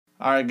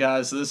All right,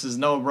 guys, so this is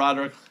Noah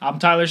Broderick, I'm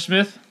Tyler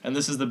Smith. and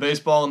this is the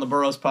Baseball and the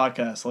Burros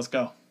podcast. Let's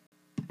go.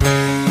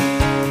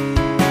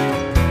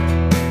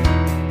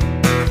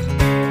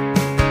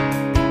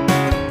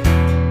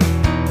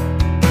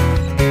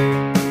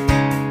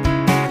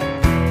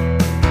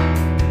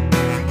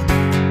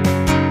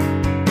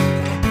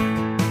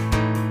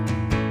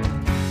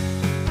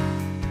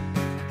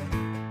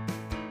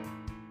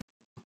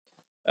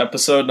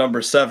 Episode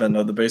number 7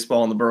 of the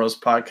Baseball and the Burros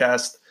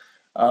podcast.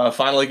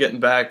 Finally getting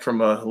back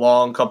from a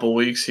long couple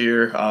weeks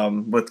here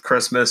with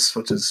Christmas,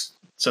 which is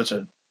such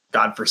a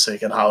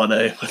godforsaken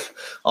holiday with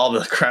all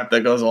the crap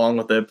that goes along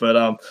with it.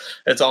 But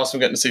it's awesome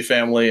getting to see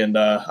family, and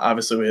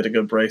obviously we had a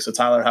good break. So,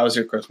 Tyler, how was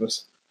your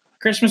Christmas?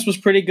 Christmas was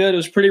pretty good. It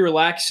was pretty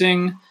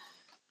relaxing.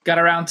 Got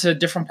around to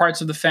different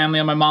parts of the family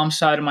on my mom's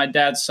side and my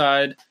dad's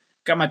side.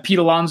 Got my Pete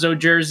Alonso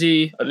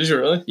jersey. Oh, did you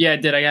really? Yeah, I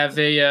did. I have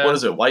a... what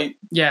is it, white?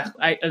 Yeah,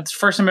 it's the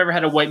first time I ever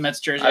had a white Mets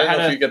jersey. I don't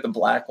know if you get the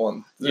black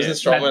one. They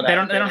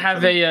don't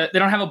have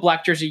a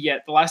black jersey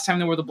yet. The last time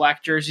they wore the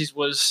black jerseys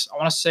was, I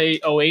want to say,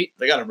 2008.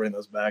 They got to bring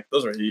those back.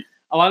 Those are heat.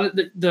 A lot of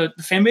the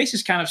fan base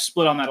is kind of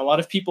split on that. A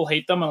lot of people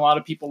hate them and a lot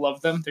of people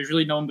love them. There's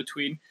really no in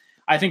between.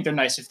 I think they're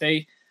nice.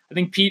 I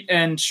think Pete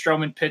and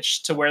Stroman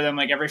pitched to wear them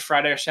like every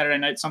Friday or Saturday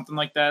night, something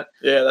like that.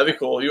 Yeah, that'd be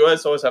cool. You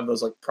guys always have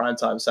those like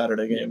primetime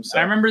Saturday games. So.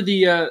 I remember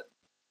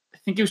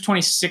I think it was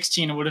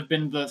 2016. It would have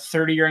been the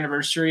 30-year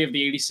anniversary of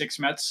the 86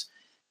 Mets.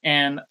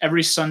 And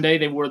every Sunday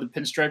they wore the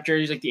pinstripe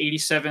jerseys, like the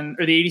 87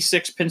 or the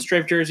 86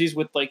 pinstripe jerseys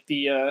with like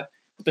the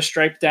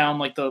stripe down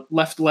like the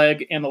left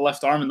leg and the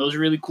left arm. And those are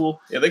really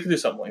cool. Yeah, they could do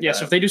something like that. Yeah,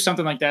 so if they do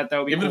something like that, that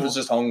would be Even cool. if it's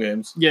just home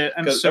games. Yeah.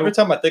 Because every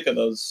time I think of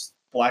those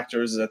black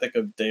jerseys, I think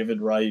of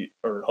David Wright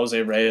or Jose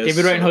Reyes.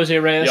 David Wright and Jose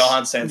Reyes.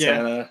 Johan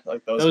Santana. Yeah.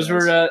 Like those guys.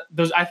 Were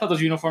those. I thought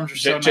those uniforms were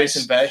so nice.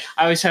 Jason Bay.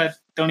 I always had,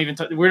 don't even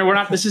talk. We're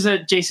not, this is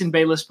a Jason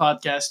Bayless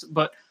podcast,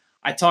 but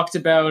I talked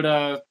about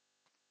it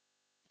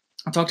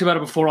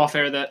before off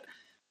air that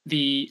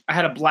I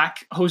had a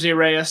black Jose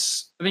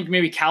Reyes. I think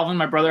maybe Calvin,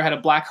 my brother, had a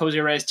black Jose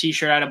Reyes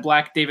t-shirt. I had a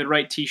black David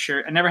Wright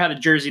t-shirt. I never had a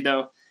jersey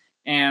though.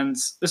 And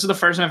this is the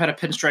first time I've had a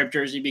pinstripe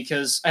jersey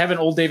because I have an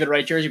old David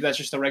Wright jersey, but that's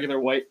just a regular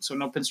white, so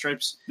no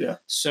pinstripes. Yeah.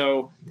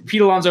 So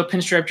Pete Alonso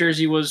pinstripe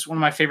jersey was one of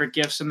my favorite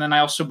gifts, and then I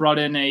also brought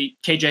in a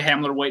KJ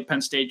Hamler white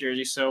Penn State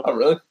jersey. So. Oh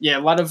really? Yeah,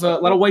 a lot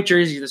of white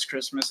jerseys this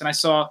Christmas, and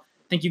I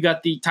think you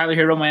got the Tyler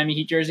Hero Miami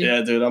Heat jersey.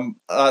 Yeah, dude.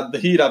 The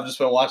Heat I've just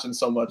been watching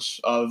so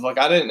much of. Like,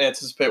 I didn't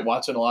anticipate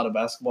watching a lot of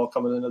basketball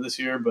coming into this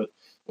year, but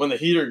when the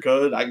Heat are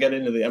good, I get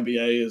into the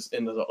NBA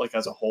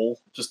as a whole,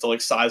 just to like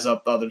size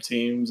up the other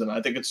teams, and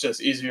I think it's just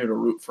easier to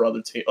root for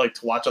other teams, like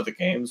to watch other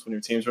games when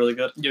your team's really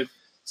good. Yeah.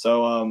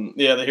 So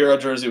the Hero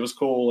jersey was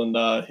cool,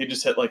 and he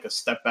just hit like a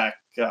step back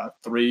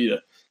three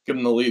to give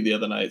him the lead the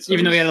other night. So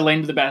even though he had a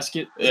lane to the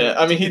basket. Yeah,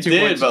 I mean he did,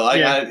 points. but like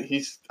yeah.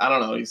 I don't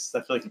know. I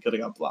feel like he could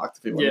have got blocked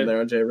if he wasn't there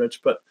on Jay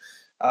Rich. But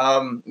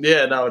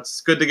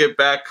it's good to get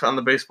back on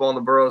the Baseball and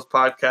the Burros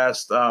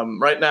podcast.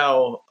 Right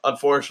now,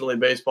 unfortunately,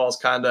 baseball's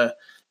kind of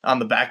on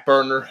the back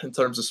burner in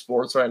terms of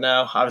sports right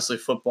now. Obviously,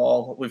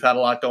 football. We've had a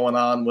lot going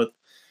on with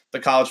the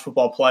college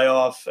football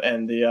playoff,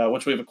 and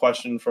which we have a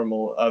question from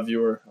a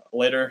viewer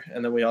later,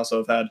 and then we also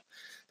have had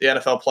the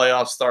NFL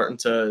playoffs starting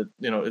to,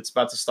 it's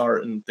about to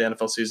start, and the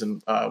NFL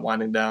season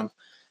winding down,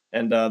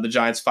 and the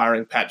Giants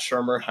firing Pat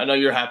Shurmur. I know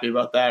you're happy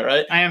about that,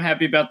 right? I am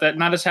happy about that.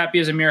 Not as happy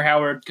as Amir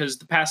Howard, because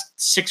the past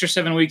 6 or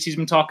 7 weeks he's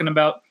been talking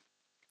about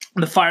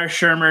the fire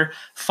Shurmur,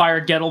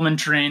 fire Gettleman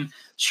train.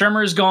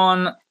 Shurmur is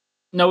gone.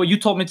 No, you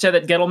told me today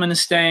that Gettleman is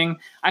staying.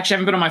 Actually, I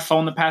haven't been on my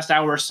phone the past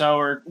hour or so,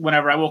 or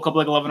whenever. I woke up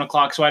like 11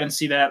 o'clock, so I didn't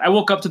see that. I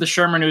woke up to the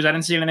Shurmur news. I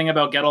didn't see anything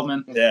about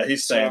Gettleman. Yeah,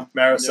 he's staying.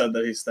 Mara said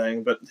that he's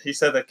staying, but he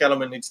said that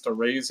Gettleman needs to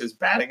raise his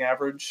batting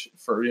average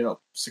for,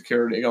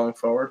 security going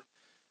forward.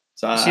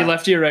 So, is he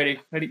lefty or righty?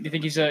 Do you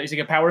think he's like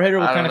a power hitter?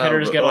 What kind of hitter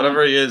is Gettleman?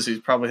 Whatever he is,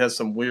 he probably has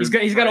some weird.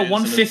 He's got a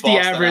 150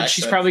 average.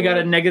 He's probably got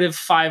a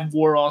 -5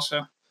 WAR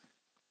also.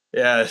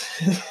 Yeah,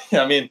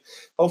 I mean,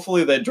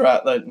 hopefully they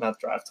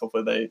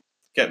hopefully they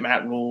get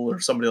Matt Rule or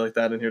somebody like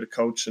that in here to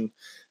coach, and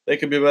they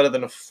could be better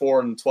than a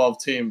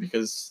 4-12 team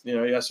because,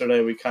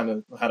 yesterday we kind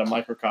of had a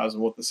microcosm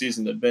of what the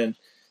season had been.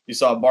 You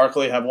saw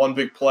Barkley have one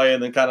big play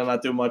and then kind of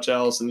not do much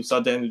else, and you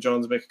saw Daniel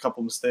Jones make a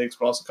couple mistakes,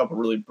 but also a couple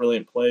really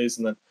brilliant plays,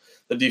 and then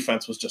the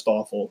defense was just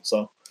awful.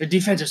 So the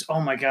defense is,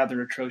 oh my God,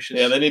 they're atrocious.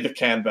 Yeah, they need to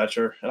can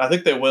Betcher, and I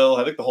think they will.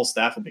 I think the whole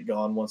staff will be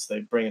gone once they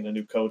bring in a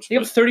new coach. They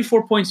have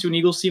 34 points to an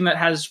Eagles team that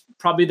has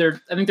probably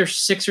their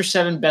 6 or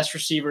 7 best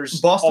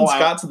receivers. Boston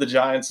Scott to the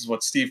Giants is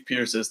what Steve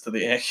Pierce is to the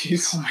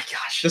Yankees. Oh my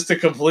gosh. Just a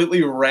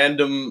completely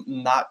random,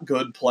 not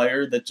good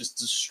player that just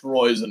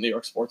destroys a New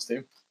York sports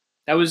team.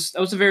 That was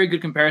a very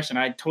good comparison.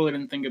 I totally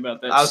didn't think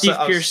about that. Steve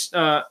Pierce,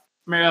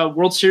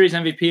 World Series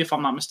MVP, if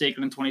I'm not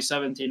mistaken, in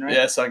 2017, right?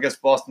 Yeah, so I guess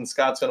Boston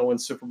Scott's going to win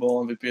Super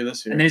Bowl MVP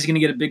this year. And then he's going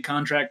to get a big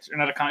contract, or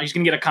not a contract. He's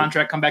going to get a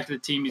contract, come back to the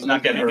team. He's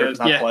not get hurt,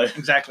 not play.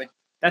 Exactly.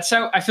 I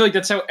feel like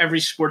that's how every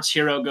sports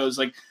hero goes.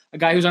 Like a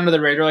guy who's under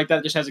the radar like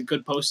that just has a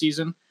good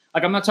postseason.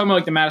 Like I'm not talking about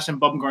like the Madison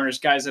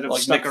Bumgarners guys that have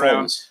like stuck Nick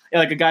around. Foles. Yeah,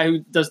 like a guy who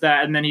does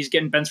that and then he's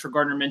getting benched for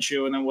Gardner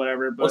Minshew and then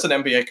whatever. But what's an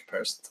NBA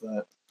comparison to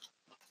that?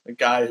 a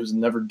guy who's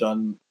never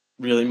done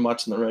really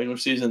much in the regular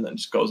season, then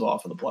just goes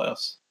off in the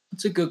playoffs?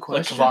 That's a good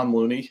question. Like Kevon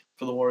Looney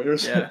for the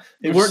Warriors. Yeah,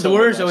 the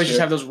Warriors always just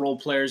have those role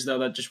players though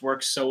that just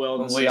work so well.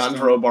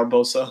 Leandro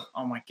Barbosa.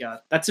 Oh my God,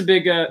 that's a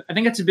big. I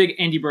think that's a big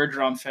Andy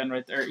Bergeron fan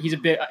right there. He's a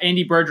big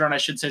Andy Bergeron, I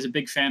should say, is a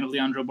big fan of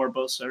Leandro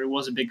Barbosa. Or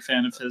was a big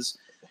fan of his.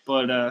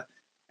 But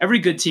every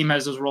good team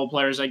has those role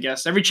players, I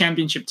guess. Every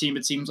championship team,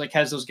 it seems like,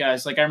 has those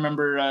guys. Like I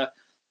remember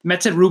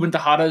Mets had Ruben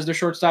Tejada as their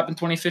shortstop in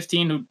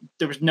 2015. Who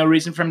there was no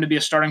reason for him to be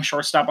a starting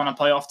shortstop on a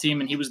playoff team,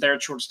 and he was there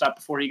at shortstop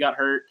before he got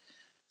hurt.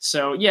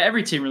 So, yeah,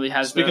 every team really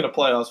has Speaking of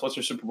playoffs, what's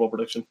your Super Bowl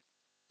prediction?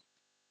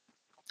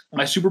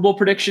 My Super Bowl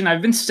prediction,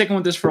 I've been sticking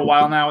with this for a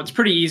while now. It's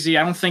pretty easy.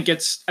 I think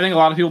a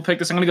lot of people pick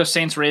this. I'm going to go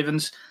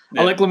Saints-Ravens.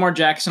 Yeah. I like Lamar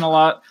Jackson a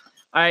lot.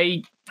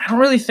 I don't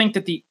really think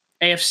that the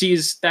AFC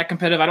is that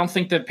competitive. I don't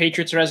think the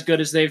Patriots are as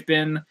good as they've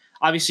been.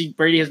 Obviously,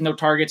 Brady has no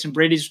targets, and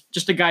Brady's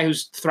just a guy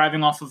who's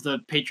thriving off of the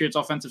Patriots'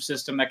 offensive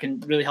system that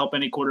can really help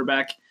any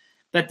quarterback.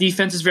 That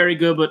defense is very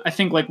good, but I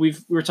think like we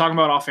were talking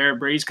about off air,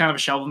 Brady's kind of a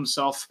shell of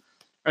himself.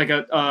 Like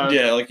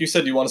like you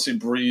said, you want to see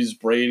Breeze,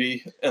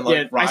 Brady, and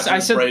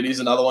Rodgers,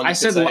 Brady's another one. I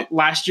said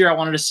last year I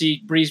wanted to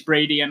see Breeze,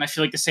 Brady, and I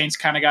feel like the Saints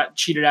kind of got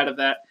cheated out of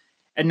that.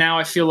 And now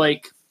I feel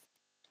like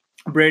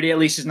Brady at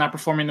least is not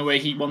performing the way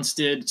he once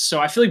did. So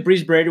I feel like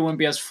Breeze, Brady wouldn't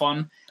be as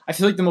fun. I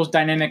feel like the most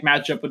dynamic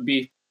matchup would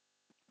be,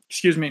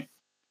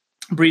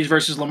 Breeze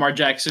versus Lamar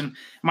Jackson.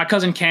 My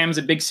cousin Cam's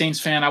a big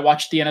Saints fan. I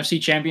watched the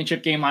NFC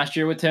Championship game last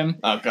year with him.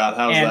 Oh God,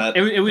 how was that?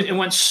 It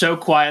went so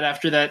quiet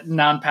after that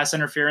non-pass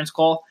interference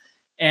call.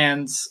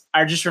 And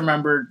I just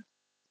remembered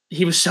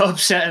he was so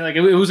upset, and like it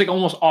was like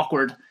almost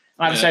awkward. And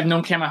obviously, I've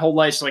known Cam my whole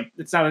life, so like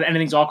it's not that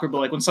anything's awkward. But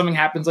like when something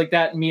happens like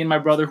that, me and my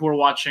brother who are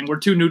watching, we're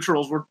two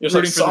neutrals. We're rooting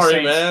for the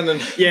Saints. Man.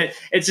 And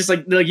it's just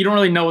like you don't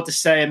really know what to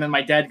say. And then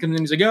my dad comes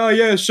in, he's like, "Oh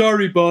yeah,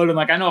 sorry, bud." And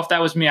like I know if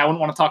that was me, I wouldn't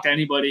want to talk to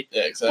anybody.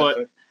 Yeah, exactly.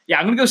 But yeah,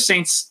 I'm gonna go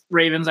Saints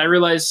Ravens. I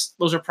realize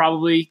those are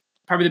probably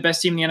the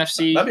best team in the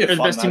NFC, or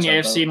the best team in the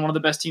AFC, and one of the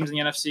best teams in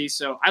the NFC.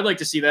 So I'd like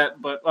to see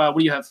that. But what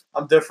do you have?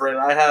 I'm different.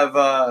 I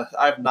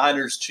have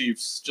Niners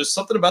Chiefs. Just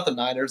something about the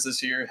Niners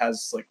this year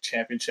has like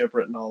championship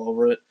written all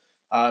over it.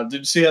 Did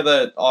you see how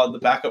the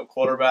backup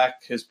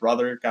quarterback, his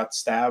brother, got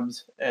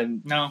stabbed?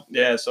 And no.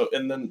 Yeah. So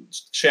and then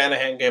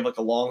Shanahan gave like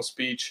a long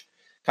speech,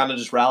 kind of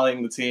just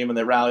rallying the team, and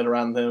they rallied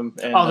around him.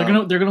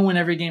 And, they're gonna win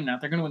every game now.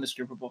 They're gonna win the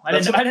Super Bowl. I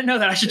didn't know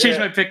that. I should change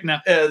my pick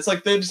now. Yeah, it's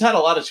like they just had a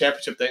lot of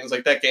championship things,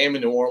 like that game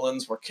in New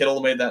Orleans where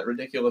Kittle made that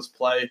ridiculous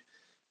play,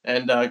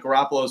 and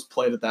Garoppolo's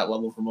played at that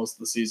level for most of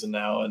the season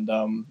now.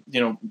 And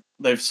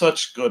they have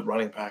such good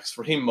running backs.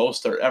 Raheem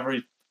Mostert,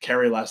 every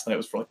carry last night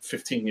was for like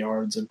 15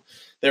 yards, and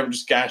they were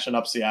just gashing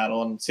up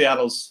Seattle. And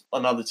Seattle's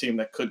another team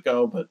that could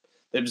go, but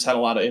they've just had a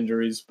lot of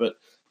injuries. But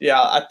yeah,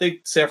 I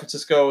think San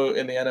Francisco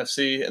in the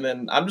NFC, and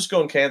then I'm just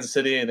going Kansas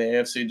City in the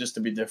AFC just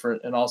to be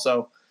different. And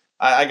also,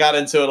 I got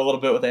into it a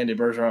little bit with Andy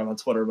Bergeron on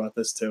Twitter about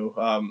this too,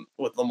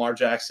 with Lamar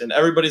Jackson.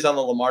 Everybody's on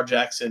the Lamar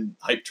Jackson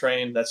hype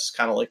train. That's just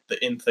kind of like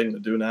the in thing to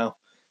do now.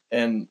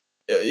 And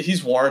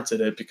he's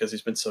warranted it because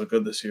he's been so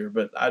good this year.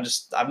 But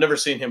I've never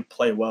seen him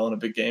play well in a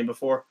big game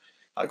before.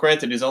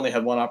 Granted, he's only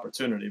had one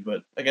opportunity,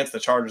 but against the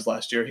Chargers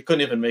last year, he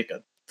couldn't even make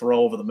a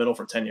throw over the middle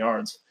for 10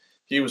 yards.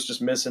 He was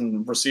just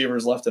missing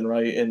receivers left and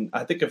right. And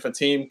I think if a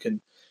team can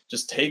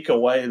just take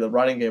away the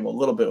running game a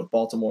little bit with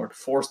Baltimore,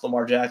 force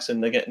Lamar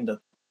Jackson to get into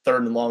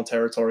third and long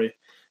territory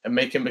and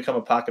make him become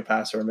a pocket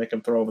passer and make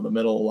him throw over the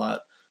middle a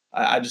lot,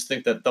 I just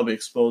think that they'll be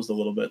exposed a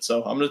little bit.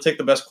 So I'm going to take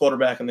the best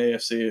quarterback in the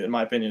AFC, in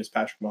my opinion, is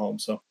Patrick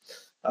Mahomes. So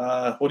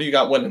what do you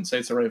got winning,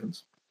 Saints or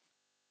Ravens?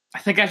 I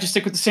think I have to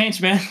stick with the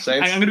Saints, man. Saints?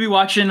 I'm going to be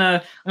watching.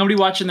 I'm going to be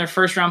watching their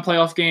first round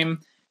playoff game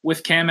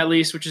with Cam at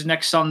least, which is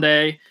next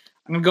Sunday.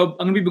 I'm going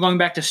to be going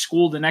back to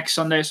school the next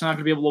Sunday, so I'm not going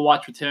to be able to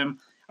watch with him.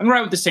 I'm going to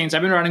ride with the Saints.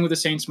 I've been riding with the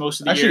Saints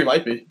most of the year.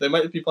 Actually, they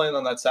might be playing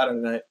on that Saturday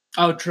night.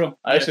 Oh, true.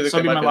 I actually think so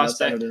they might be my last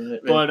day.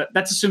 Night, but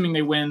that's assuming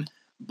they win.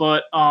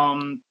 But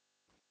then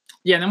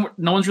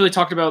no one's really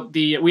talked about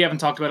we haven't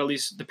talked about at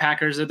least the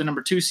Packers. They're the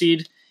number 2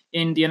 seed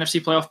in the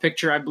NFC playoff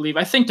picture, I believe.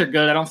 I think they're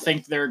good. I don't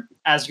think they're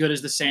as good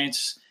as the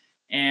Saints.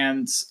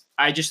 And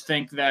I just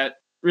think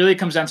that really it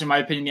comes down to, in my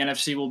opinion, the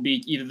NFC will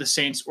be either the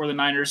Saints or the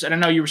Niners. And I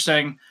know you were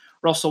saying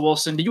Russell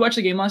Wilson. Did you watch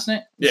the game last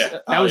night? Yeah.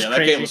 That was crazy.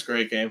 That game was a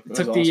great game. It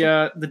took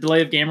awesome. the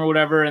delay of game or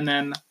whatever, and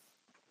then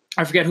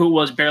I forget who it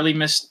was, barely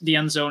missed the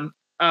end zone.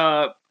 We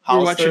were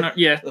watching,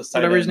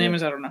 whatever his name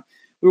is, I don't know.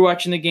 We were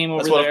watching the game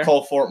over there. That's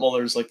what Cole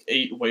Fortmuller's like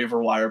 8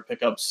 waiver wire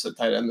pickups at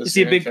tight end this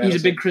year. He's a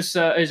big Chris.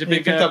 He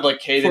picked up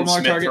like Caden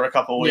Smith for a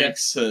couple of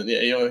weeks. Yeah.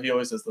 He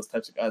always has those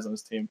types of guys on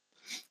his team.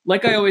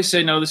 Like I always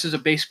say, no, this is a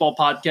baseball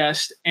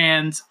podcast,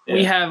 and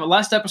we have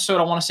last episode.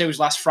 I want to say was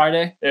last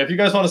Friday. Yeah, if you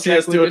guys want to see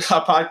us do a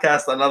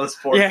podcast on another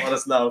sport, let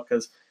us know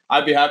because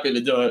I'd be happy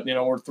to do it.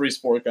 We're 3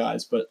 sport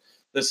guys, but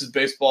this is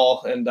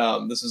baseball, and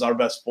this is our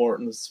best sport,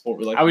 and this is the sport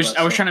we like. I was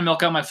trying to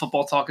milk out my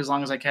football talk as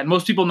long as I can.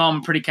 Most people know I'm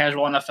a pretty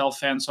casual NFL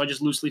fan, so I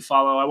just loosely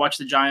follow. I watch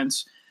the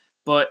Giants,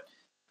 but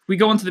we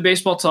go into the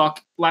baseball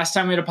talk. Last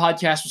time we had a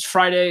podcast was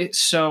Friday,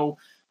 so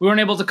we weren't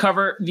able to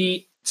cover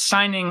the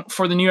signing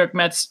for the New York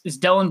Mets is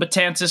Dellin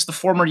Betances, the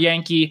former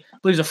Yankee. I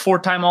believe he's a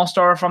 4-time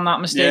All-Star, if I'm not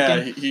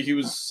mistaken. Yeah, he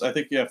was. I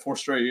think 4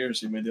 straight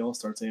years he made the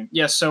All-Star team.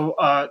 Yeah. So,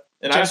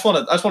 and I just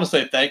want to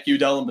say thank you,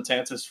 Dellin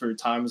Betances, for your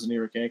time as a New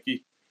York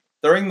Yankee.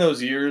 During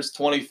those years,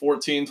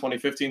 2014,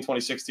 2015,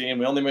 2016,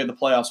 we only made the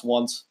playoffs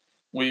once.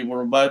 We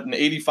were about an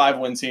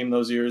 85-win team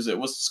those years. It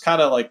was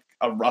kind of like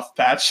a rough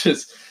patch,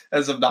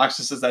 as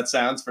obnoxious as that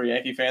sounds for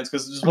Yankee fans,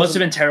 because it must have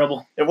been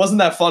terrible. It wasn't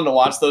that fun to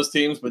watch those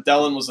teams, but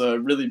Dellin was a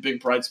really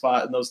big bright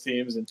spot in those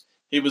teams, and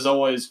he was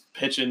always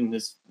pitching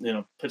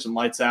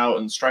lights out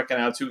and striking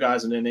out 2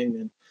 guys an inning.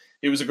 And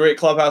he was a great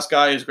clubhouse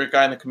guy. He's a great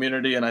guy in the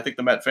community, and I think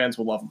the Met fans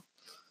will love him.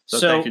 So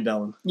thank you,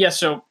 Dellin. Yeah.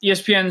 So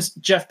ESPN's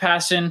Jeff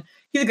Passan.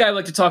 He's the guy I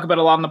like to talk about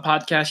a lot on the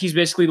podcast. He's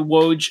basically the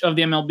Woj of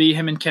the MLB,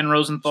 him and Ken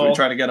Rosenthal. Should we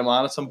try to get him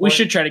on at some point? We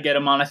should try to get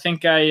him on. I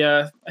think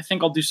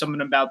I'll do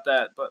something about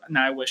that, but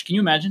now I wish. Can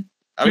you imagine?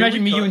 Can you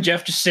imagine you and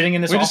Jeff just sitting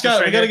in this office?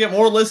 We got to get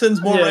more listens,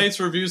 more rates,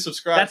 reviews,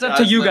 subscribe. That's up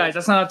to you guys.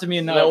 That's not up to me.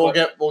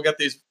 We'll get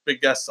these big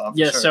guests on.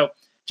 Yeah, sure. So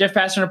Jeff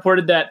Passan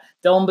reported that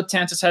Dellin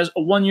Betances has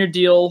a 1-year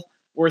deal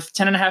worth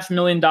 $10.5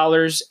 million,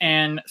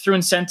 and through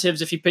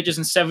incentives, if he pitches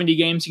in 70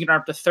 games, he can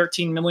earn up to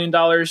 $13 million.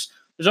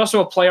 There's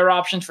also a player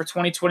option for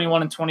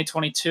 2021 and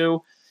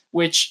 2022,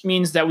 which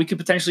means that we could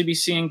potentially be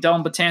seeing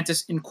Dellin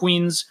Betances in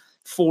Queens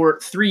for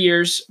 3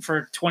 years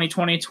for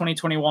 2020,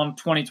 2021,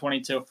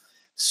 2022.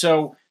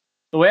 So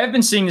the way I've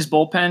been seeing this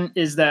bullpen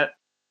is that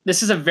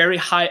this is a very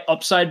high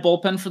upside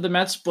bullpen for the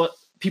Mets, but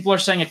people are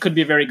saying it could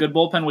be a very good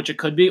bullpen, which it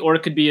could be, or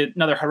it could be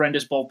another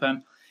horrendous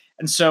bullpen.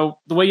 And so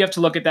the way you have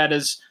to look at that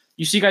is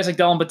you see guys like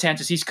Dellin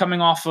Betances. He's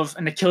coming off of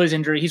an Achilles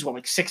injury. He's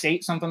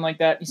 6'8", something like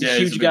that. He's a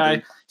huge guy.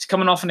 Dude. He's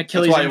coming off an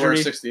Achilles injury. That's why he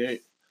wears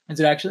 68. Is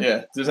it actually?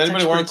 Yeah. Does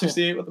anybody wear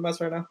 68 with the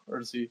Mets right now, or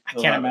does he? I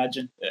can't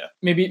imagine. Yeah.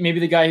 Maybe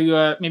the guy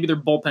who maybe their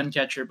bullpen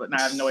catcher, but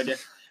I have no idea.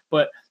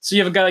 But so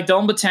you have a guy like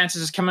Dellin Betances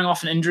is coming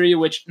off an injury,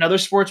 which in other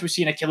sports we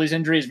see an Achilles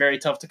injury is very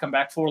tough to come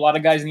back for. A lot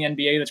of guys in the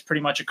NBA, that's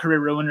pretty much a career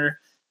ruiner.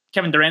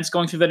 Kevin Durant's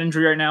going through that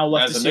injury right now. We'll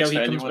have to see how he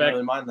comes back.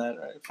 Really mind that,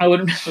 right? I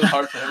wouldn't.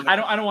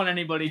 I don't want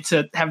anybody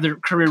to have their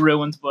career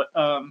ruined. But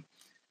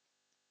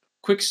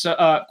quick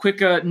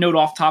note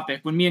off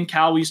topic. When me and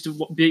Cal, we used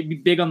to be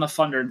big on the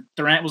Thunder.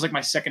 Durant was like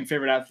my second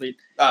favorite athlete.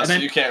 And then,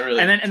 so you can't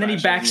really. And then he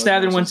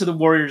backstabbed and went to the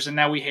Warriors, and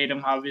now we hate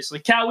him. Obviously,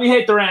 Cal, we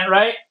hate Durant,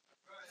 right?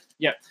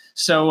 Yeah.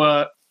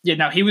 So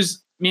now he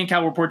was. Me and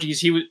Cal were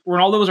Portuguese.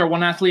 Ronaldo was our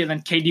one athlete, and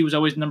then KD was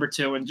always number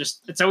 2. And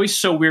just it's always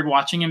so weird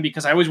watching him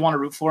because I always want to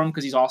root for him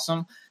because he's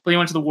awesome. But he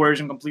went to the Warriors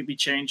and completely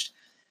changed.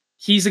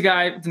 He's a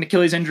guy with an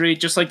Achilles injury,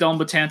 just like Dellin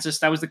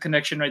Betances. That was the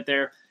connection right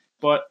there.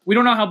 But we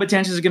don't know how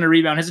Betances is going to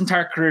rebound. His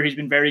entire career, he's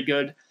been very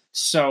good.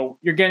 So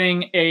you're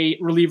getting a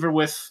reliever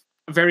with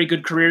a very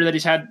good career that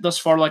he's had thus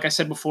far. Like I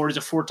said before, he's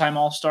a 4-time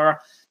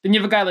All-Star. Then you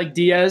have a guy like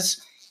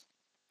Diaz,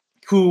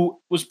 who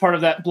was part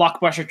of that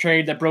blockbuster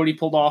trade that Brody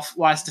pulled off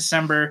last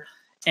December.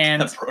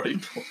 And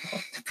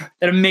that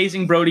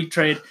amazing Brody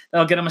trade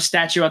that'll get him a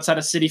statue outside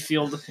of Citi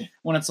Field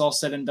when it's all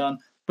said and done.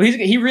 But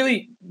he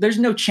really, there's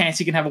no chance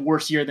he can have a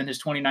worse year than his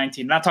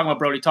 2019. I'm not talking about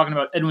Brody, talking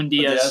about Edwin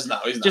Diaz. No,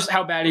 he's not. Just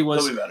how bad he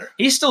was. He'll be better.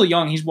 He's still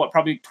young. He's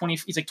probably 20.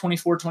 He's like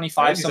 24,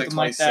 25, something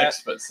like that.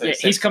 Yeah,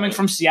 he's coming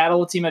from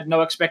Seattle, a team had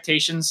no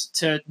expectations,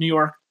 to New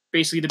York,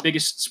 basically the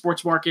biggest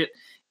sports market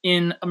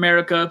in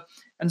America.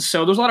 And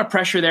so there's a lot of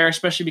pressure there,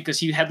 especially because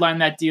he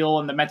headlined that deal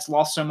and the Mets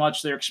lost so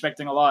much. They're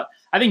expecting a lot.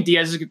 I think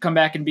Diaz is going to come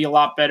back and be a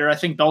lot better. I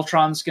think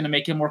Beltran's going to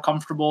make him more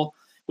comfortable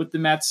with the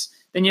Mets.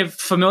 Then you have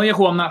Familia,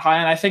 who I'm not high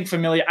on. I think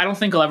Familia, I don't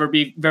think he'll ever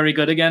be very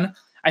good again.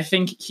 I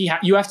think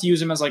you have to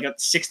use him as like a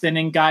 6th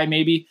inning guy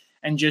maybe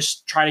and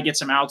just try to get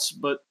some outs.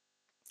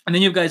 And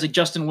then you have guys like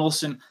Justin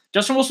Wilson.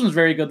 Justin Wilson was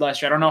very good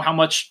last year. I don't know how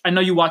much. I know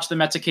you watch the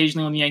Mets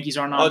occasionally when the Yankees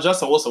aren't on. Oh,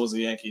 Justin Wilson was a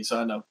Yankee,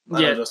 so I know.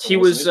 He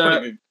was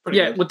pretty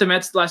good. With the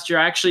Mets last year.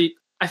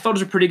 I thought it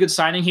was a pretty good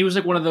signing. He was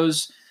like one of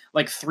those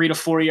like 3 to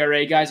 4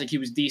 ERA guys. Like he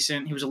was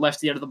decent. He was a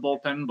lefty out of the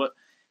bullpen, but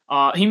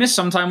he missed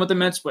some time with the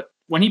Mets. But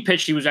when he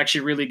pitched, he was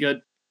actually really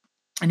good.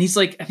 And I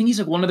think he's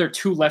like one of their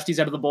 2 lefties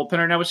out of the bullpen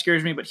right now, which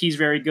scares me. But he's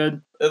very good.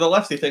 The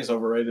lefty thing's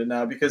overrated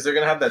now because they're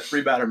gonna have that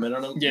 3-batter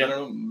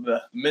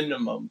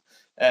minimum.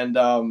 And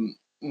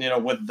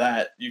with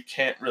that, you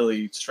can't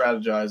really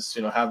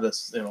strategize. Have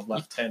this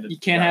left-handed. You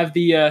can't have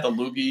the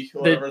loogie,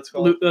 whatever it's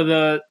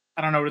called.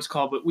 I don't know what it's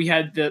called, but we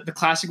had the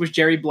classic was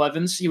Jerry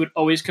Blevins. He would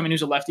always come in. He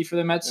was a lefty for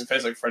the Mets. He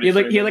faced like Freddie.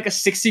 He had like a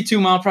 62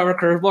 mile per hour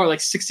curveball or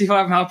like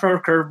 65 mile per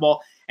hour curveball,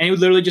 and he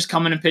would literally just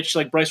come in and pitch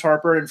like Bryce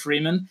Harper and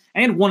Freeman.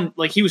 And he had one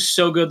he was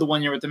so good the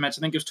one year with the Mets.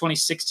 I think it was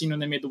 2016 when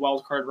they made the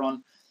wild card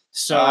run.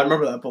 So I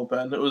remember that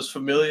bullpen. It was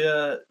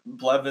Familia,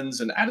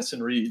 Blevins, and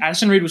Addison Reed.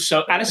 Addison Reed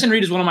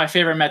is one of my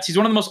favorite Mets. He's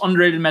one of the most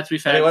underrated Mets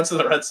we've had. And he went to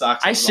the Red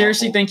Sox. I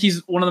seriously think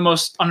he's one of the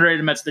most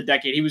underrated Mets of the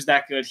decade. He was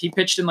that good. He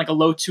pitched in like a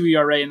low 2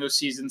 ERA in those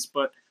seasons,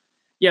 but.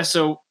 Yeah,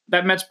 so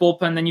that Mets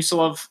bullpen, then you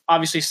still have,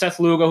 obviously, Seth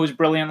Lugo, who was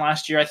brilliant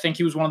last year. I think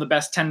he was one of the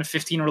best 10 to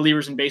 15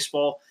 relievers in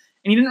baseball.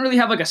 And he didn't really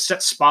have like a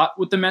set spot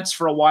with the Mets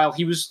for a while.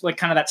 He was like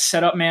kind of that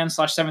setup man /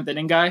 7th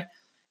inning guy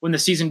when the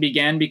season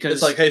began because...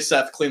 It's like, hey,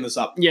 Seth, clean this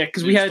up. Yeah,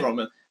 because we had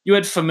you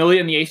had Familia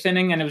in the 8th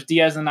inning, and it was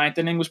Diaz in the 9th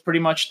inning was pretty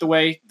much the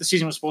way the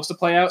season was supposed to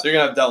play out. So you're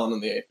going to have Dellin in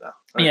the 8th now.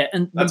 Right? Yeah,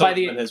 and that's by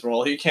been his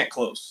role. He can't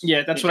close.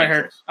 Yeah, that's what I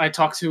heard. I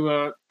talked to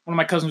one of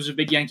my cousins who's a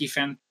big Yankee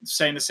fan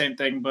saying the same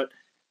thing, but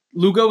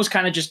Lugo was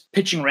kind of just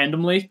pitching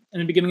randomly in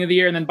the beginning of the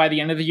year, and then by the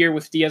end of the year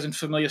with Diaz and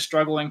Familia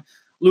struggling,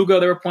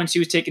 Lugo, there were points he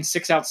was taking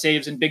 6-out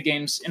saves in big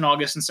games in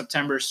August and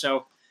September.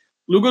 So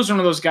Lugo's one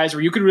of those guys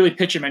where you could really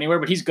pitch him anywhere,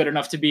 but he's good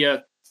enough to be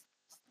a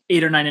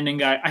 8 or 9 inning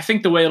guy. I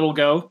think the way it'll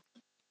go,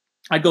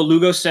 I'd go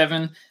Lugo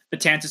 7,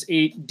 Betances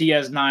 8,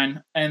 Diaz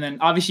 9, and then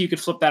obviously you could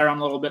flip that around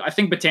a little bit. I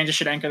think Betances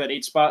should anchor that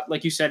 8 spot.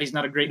 Like you said, he's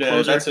not a great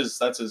closer.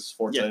 That's his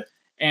forte. Yeah.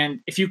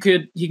 And if he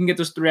can get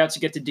those 3 outs to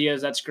get to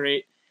Diaz, that's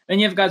great. Then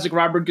you have guys like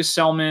Robert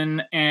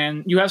Gesellman,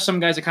 and you have some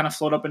guys that kind of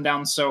float up and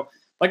down. So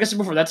like I said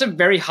before, that's a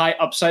very high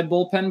upside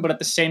bullpen, but at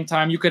the same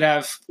time, you could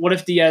have, what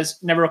if Diaz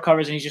never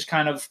recovers and he's just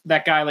kind of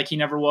that guy like he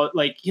never was,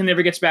 like he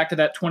never gets back to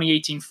that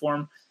 2018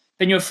 form.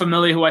 Then you have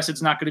Familia, who I said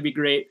is not going to be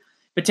great.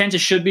 Betances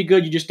should be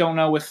good. You just don't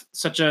know with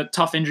such a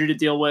tough injury to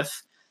deal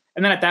with.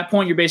 And then at that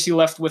point, you're basically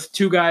left with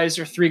 2 guys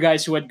or 3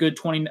 guys who had good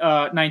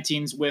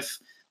 2019s with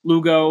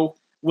Lugo,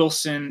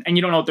 Wilson, and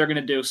you don't know what they're going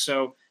to do.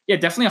 So yeah,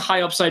 definitely a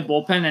high upside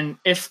bullpen. And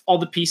if all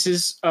the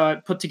pieces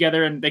put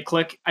together and they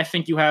click, I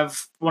think you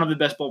have one of the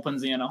best bullpens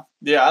in the NL.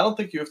 Yeah, I don't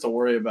think you have to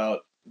worry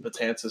about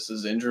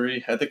Betances'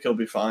 injury. I think he'll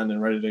be fine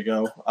and ready to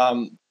go.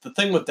 The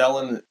thing with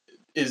Dellin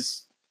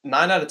is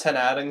 9 out of 10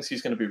 outings,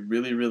 he's going to be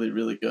really, really,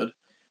 really good.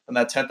 And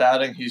that 10th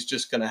outing, he's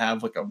just going to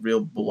have like a real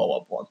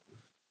blow-up one.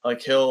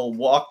 Like he'll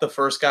walk the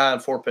first guy on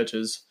 4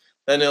 pitches,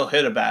 then he'll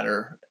hit a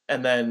batter,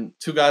 and then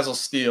 2 guys will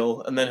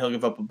steal, and then he'll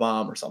give up a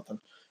bomb or something.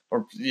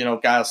 Or,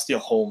 guy will steal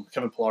home.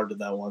 Kevin Pillar did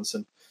that once.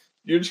 And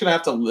you're just going to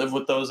have to live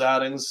with those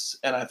outings.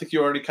 And I think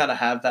you already kind of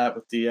have that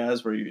with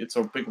Diaz, where it's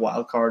a big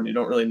wild card, and you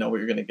don't really know what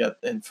you're going to get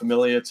in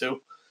Familia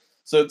too.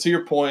 So to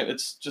your point,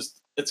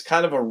 it's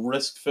kind of a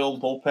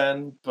risk-filled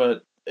bullpen,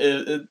 but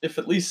if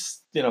at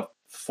least,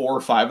 4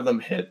 or 5 of them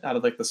hit out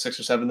of like the 6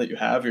 or 7 that you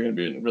have, you're going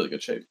to be in really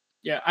good shape.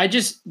 Yeah,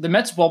 the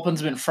Mets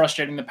bullpen's been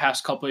frustrating the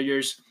past couple of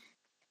years.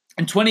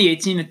 In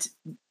 2018,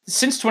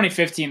 since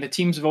 2015, the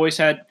teams have always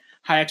had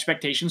high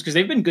expectations because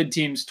they've been good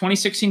teams.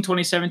 2016,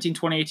 2017,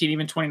 2018,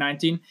 even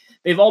 2019,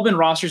 they've all been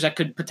rosters that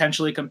could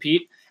potentially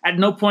compete. At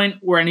no point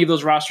were any of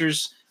those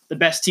rosters the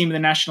best team in the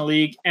National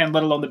League, and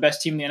let alone the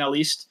best team in the NL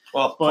East.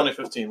 Well,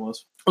 2015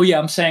 was. Oh yeah,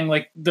 I'm saying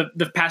like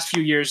the past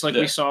few years,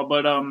 we saw,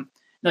 but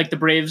like the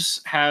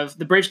Braves kind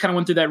of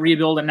went through that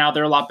rebuild, and now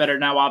they're a lot better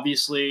now.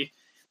 Obviously,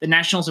 the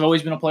Nationals have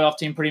always been a playoff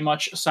team pretty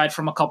much, aside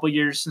from a couple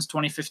years since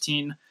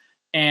 2015.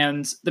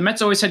 And the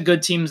Mets always had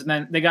good teams, and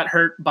then they got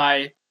hurt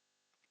by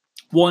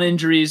 1,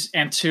 injuries,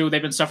 and 2,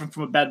 they've been suffering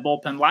from a bad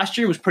bullpen. Last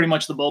year was pretty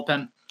much the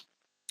bullpen.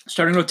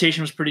 Starting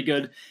rotation was pretty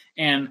good,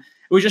 and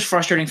it was just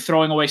frustrating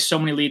throwing away so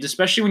many leads,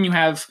 especially when you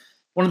have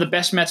one of the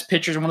best Mets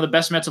pitchers and one of the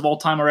best Mets of all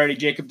time already,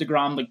 Jacob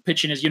deGrom, like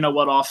pitching his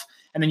you-know-what off,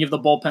 and then you have the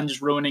bullpen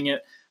just ruining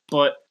it.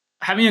 But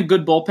having a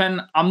good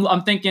bullpen,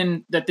 I'm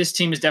thinking that this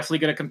team is definitely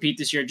going to compete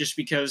this year just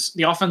because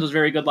the offense was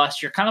very good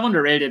last year. Kind of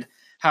underrated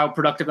how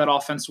productive that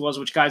offense was,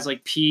 which guys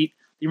like Pete,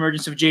 the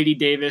emergence of J.D.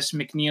 Davis,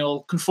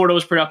 McNeil, Conforto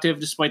was productive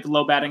despite the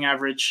low batting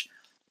average.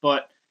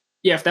 But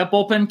yeah, if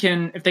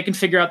they can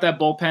figure out that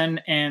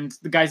bullpen and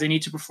the guys they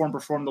need to perform,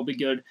 they'll be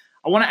good.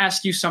 I want to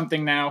ask you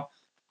something now.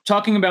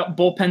 Talking about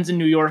bullpens in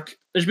New York,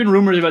 there's been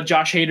rumors about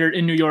Josh Hader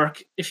in New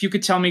York. If you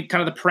could tell me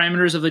kind of the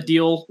parameters of the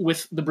deal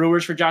with the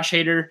Brewers for Josh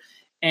Hader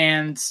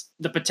and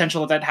the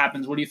potential that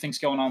happens, what do you think's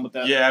going on with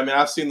that? Yeah, I mean,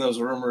 I've seen those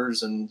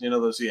rumors and,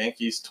 those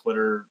Yankees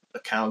Twitter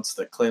accounts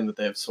that claim that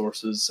they have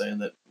sources saying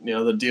that,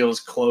 the deal is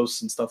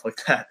close and stuff like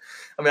that.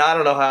 I mean, I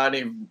don't know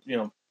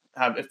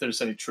how if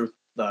there's any truth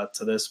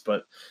to this,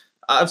 but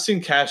I've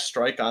seen Cash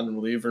strike on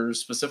relievers,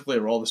 specifically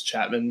Aroldis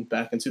Chapman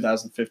back in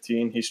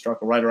 2015. He struck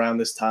right around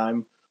this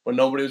time when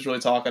nobody was really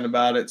talking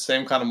about it.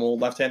 Same kind of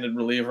mold, left-handed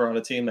reliever on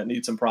a team that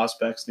needs some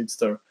prospects, needs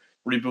to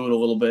reboot a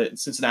little bit.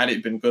 Cincinnati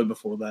had been good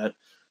before that.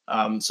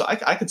 So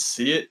I could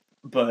see it,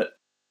 but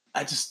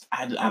I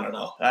don't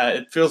know.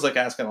 It feels like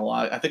asking a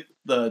lot. I think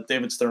the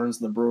David Stearns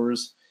and the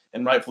Brewers,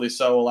 and rightfully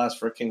so, will ask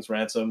for a king's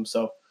ransom.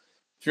 So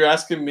if you're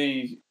asking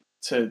me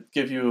to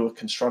give you a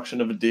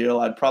construction of a deal,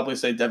 I'd probably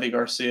say Deivi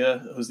Garcia,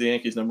 who's the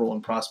Yankees' number 1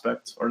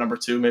 prospect, or number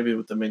 2, maybe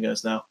with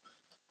Dominguez now.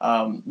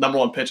 Number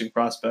 1 pitching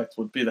prospect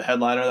would be the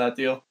headliner of that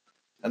deal.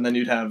 And then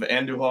you'd have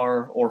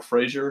Andujar or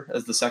Frazier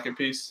as the second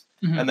piece.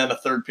 Mm-hmm. And then a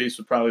third piece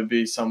would probably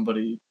be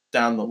somebody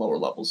down the lower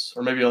levels,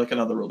 or maybe like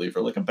another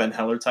reliever, like a Ben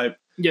Heller type.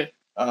 Yeah.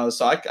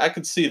 So I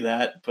could see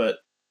that, but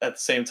at the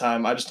same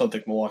time, I just don't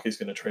think Milwaukee's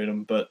going to trade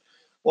him. But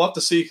we'll have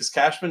to see because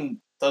Cashman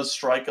does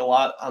strike a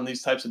lot on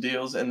these types of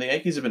deals, and the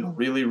Yankees have been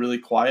really, really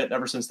quiet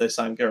ever since they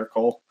signed Garrett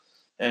Cole.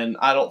 And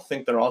I don't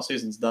think their all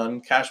season's done.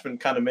 Cashman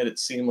kind of made it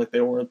seem like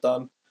they weren't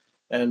done.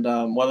 And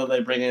whether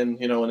they bring in,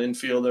 an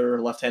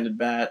infielder, left-handed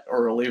bat, or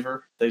a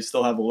reliever, they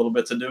still have a little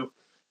bit to do.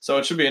 So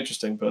it should be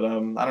interesting. But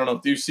I don't know.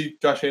 Do you see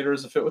Josh Hader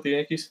as a fit with the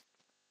Yankees?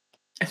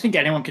 I think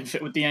anyone can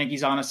fit with the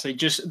Yankees, honestly.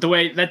 Just the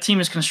way that team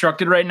is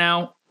constructed right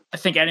now, I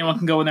think anyone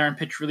can go in there and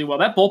pitch really well.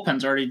 That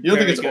bullpen's already Do you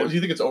think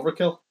it's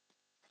overkill?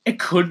 It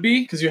could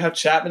be. Because you have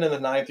Chapman in the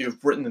 9th, you have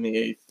Britton in the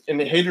 8th. And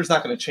Hader's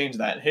not going to change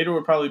that. Hader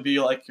would probably be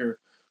like your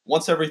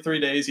once every 3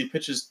 days, he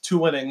pitches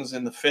 2 innings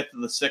in the 5th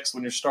or the 6th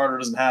when your starter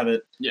doesn't have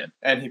it. Yeah.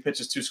 And he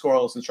pitches 2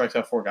 scoreless and strikes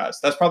out 4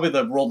 guys. That's probably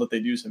the role that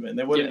they'd use him in.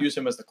 They wouldn't use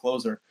him as the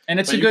closer. And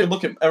it's but a you good could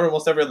look at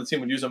almost every other team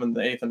would use him in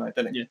the 8th and 9th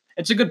inning. Yeah.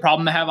 It's a good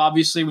problem to have,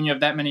 obviously, when you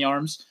have that many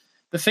arms.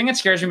 The thing that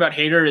scares me about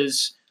Hader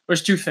is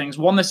there's 2 things.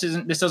 One, this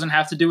doesn't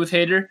have to do with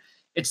Hader.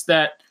 It's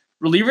that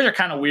relievers are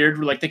kind of weird.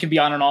 Like they can be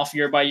on and off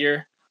year by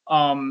year.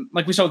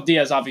 Like we saw with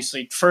Diaz,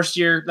 obviously. First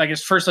year, like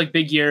his first like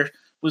big year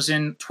was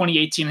in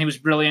 2018. He was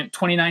brilliant.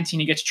 2019,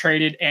 he gets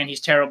traded and he's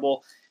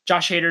terrible.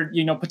 Josh Hader,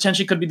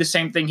 potentially could be the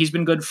same thing. He's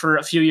been good for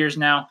a few years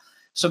now.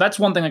 So that's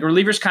one thing. Like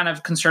relievers kind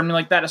of concern me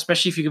like that,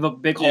 especially if you give up a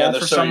big haul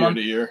for someone.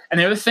 Year to year. And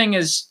the other thing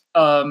is,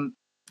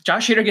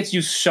 Josh Hader gets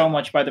used so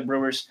much by the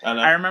Brewers.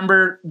 I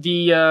remember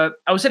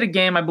I was at a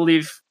game, I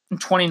believe, in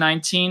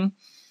 2019,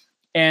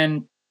 and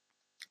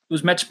it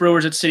was Mets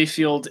Brewers at Citi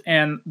Field,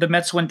 and the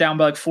Mets went down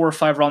by like 4 or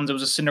 5 runs. It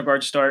was a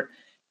Syndergaard start,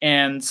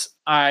 and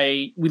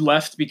we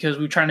left because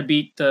we were trying to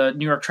beat the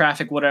New York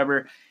traffic,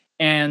 whatever.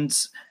 And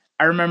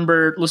I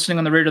remember listening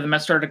on the radio, the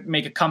Mets started to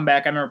make a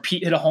comeback. I remember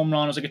Pete hit a home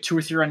run. It was like a 2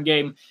 or 3 run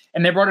game,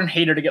 and they brought in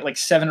Hader to get like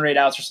 7 or 8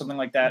 outs or something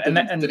like that.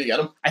 Did he get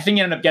them? I think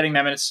he ended up getting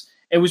them, and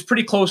it was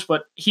pretty close.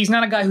 But he's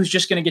not a guy who's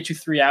just going to get you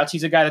 3 outs.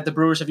 He's a guy that the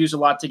Brewers have used a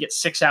lot to get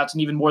 6 outs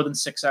and even more than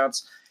 6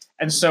 outs.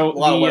 And so a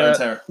lot of wear and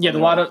tear. Yeah, a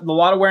lot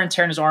of wear and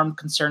tear in his arm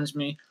concerns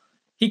me.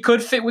 He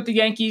could fit with the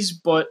Yankees,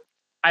 but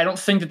I don't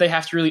think that they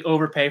have to really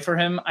overpay for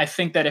him. I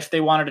think that if they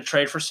wanted to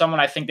trade for someone,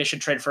 I think they should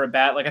trade for a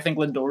bat. Like I think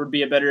Lindor would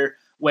be a better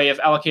way of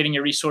allocating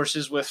your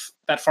resources with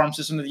that farm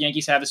system that the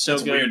Yankees have is so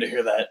good. It's weird to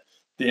hear that.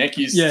 The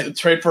Yankees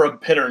trade for a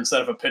hitter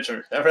instead of a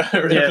pitcher every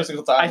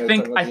single time.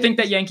 I think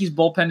that Yankees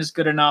bullpen is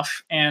good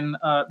enough, and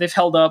they've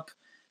held up.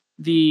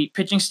 The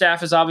pitching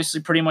staff is obviously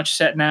pretty much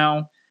set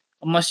now.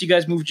 Unless you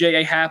guys move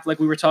J.A. Happ like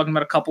we were talking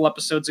about a couple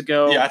episodes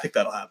ago. Yeah, I think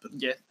that'll happen.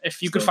 Yeah,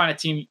 if you could find a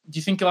team, do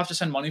you think you'll have to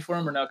send money for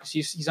him or no? Because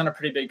he's on a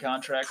pretty big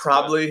contract.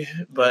 Probably,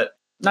 but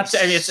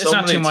it's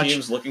not too much.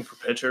 Teams looking for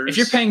pitchers. If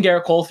you're paying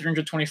Garrett Cole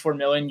 $324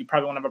 million, you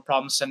probably won't have a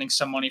problem sending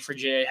some money for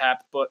J.A.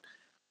 Happ. But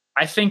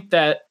I think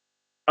that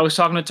I was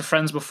talking to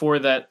friends before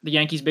that the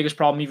Yankees' biggest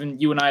problem, even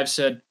you and I have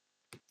said,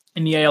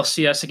 in the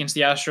ALCS against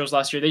the Astros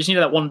last year, they just needed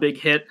that one big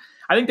hit.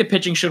 I think the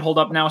pitching should hold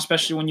up now,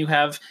 especially when you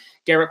have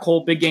Garrett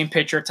Cole, big game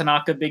pitcher,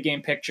 Tanaka, big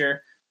game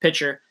pitcher.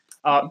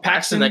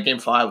 Paxton, that game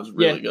 5 was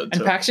really good too.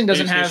 And Paxton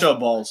doesn't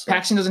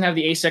Paxton doesn't have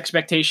the ace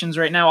expectations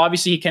right now.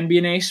 Obviously, he can be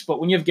an ace, but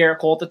when you have Garrett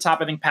Cole at the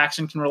top, I think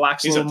Paxton can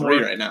relax a little more. He's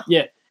a 3 right now.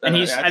 Yeah, and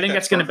I think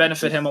that's going to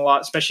benefit him a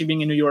lot, especially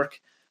being in New York.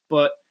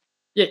 But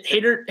yeah,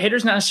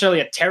 Hader's not necessarily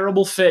a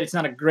terrible fit. It's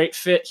not a great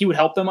fit. He would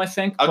help them, I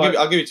think.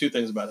 I'll give you 2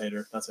 things about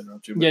Hader. Not to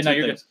interrupt you. But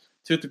you're good.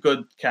 2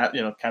 good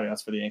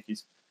caveats for the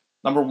Yankees.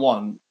 Number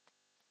 1.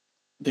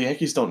 The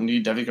Yankees don't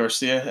need Deivi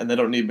Garcia, and they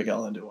don't need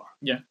Miguel Andujar.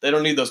 Yeah. They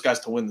don't need those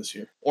guys to win this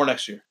year or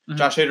next year. Mm-hmm.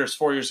 Josh Hader has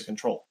 4 years of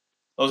control.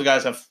 Those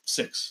guys have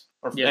 6.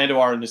 Or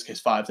Andujar, in this case,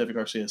 5. Deivi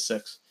Garcia has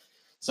 6.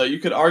 So you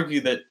could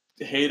argue that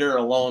Hader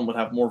alone would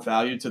have more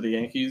value to the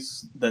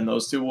Yankees than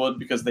those 2 would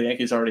because the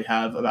Yankees already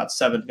have about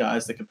 7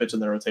 guys that can pitch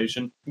in their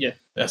rotation. Yeah.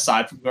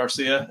 Aside from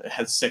Garcia, it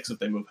has 6 if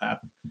they move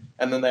Happ.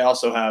 And then they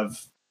also have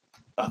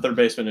a third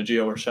baseman,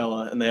 Gio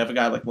Urshela, and they have a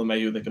guy like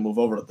LeMahieu that can move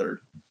over to third.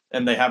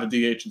 And they have a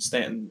DH in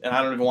Stanton, and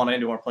I don't even want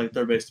Andujar playing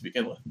third base to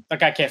begin with. That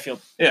guy can't field.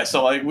 Yeah,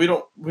 so like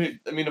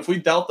if we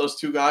dealt those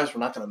 2 guys,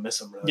 we're not going to miss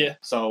them really. Yeah.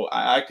 So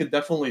I could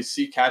definitely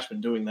see Cashman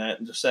doing that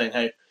and just saying,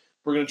 hey,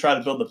 we're going to try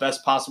to build the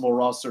best possible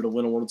roster to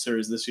win a World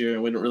Series this year,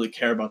 and we don't really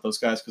care about those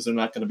guys because they're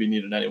not going to be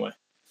needed anyway.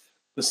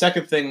 The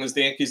second thing is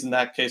the Yankees in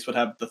that case would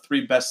have the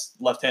 3 best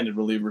left-handed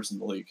relievers in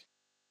the league.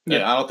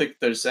 Yeah, I don't think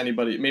there's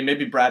anybody. I mean,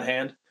 maybe Brad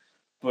Hand,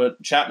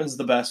 but Chapman's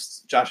the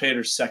best. Josh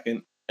Hader's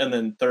second. And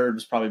then third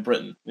was probably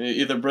Britton,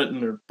 either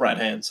Britton or Brad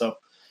Hand. So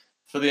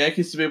for the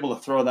Yankees to be able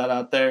to throw that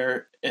out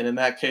there, and in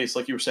that case,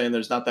 like you were saying,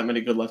 there's not that many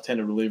good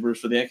left-handed relievers.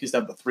 For the Yankees to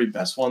have the 3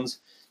 best ones,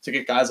 to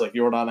get guys like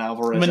Yordan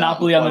Alvarez.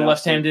 Monopoly on the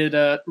left-handed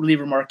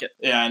reliever market.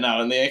 Yeah, I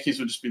know. And the Yankees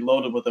would just be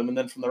loaded with them. And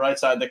then from the right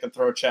side, they can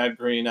throw Chad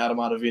Green, Adam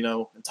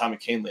Ottavino, and Tommy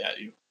Kahnle at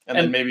you. And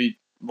then maybe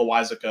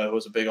Loizica, who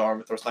has a big arm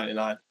and throws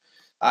 99.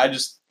 I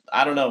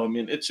don't know. I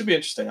mean, it should be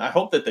interesting. I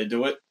hope that they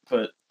do it,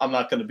 but I'm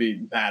not going to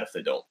be mad if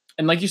they don't.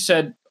 And like you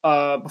said,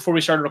 before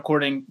we started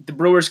recording, the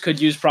Brewers could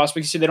use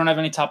prospects. You see, they don't have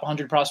any top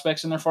 100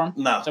 prospects in their farm.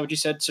 No. Is that what you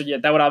said? So, yeah,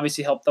 that would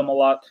obviously help them a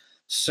lot.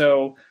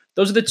 So,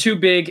 those are the 2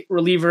 big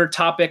reliever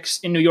topics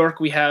in New York.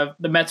 We have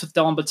the Mets with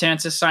Dellin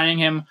Betances signing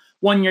him,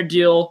 1-year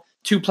deal,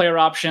 2 player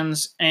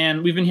options.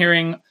 And we've been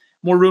hearing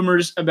more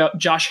rumors about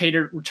Josh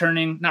Hader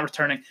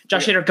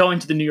Hader going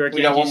to the New York Yankees.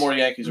 We got one more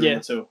Yankees rumor,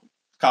 too.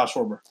 Kyle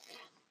Schwarber.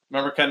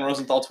 Remember Ken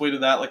Rosenthal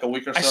tweeted that like a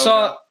week or so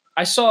ago?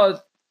 I saw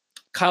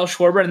Kyle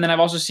Schwarber, and then I've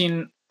also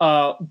seen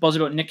buzz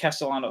about Nick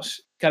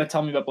Castellanos. Got to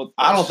tell me about both.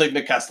 I don't think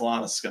Nick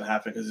Castellanos is going to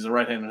happen because he's a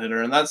right-handed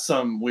hitter, and that's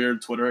some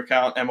weird Twitter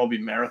account, MLB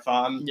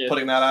Marathon,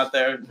 putting that out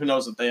there. Who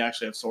knows if they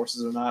actually have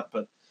sources or not?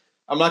 But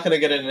I'm not going to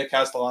get into Nick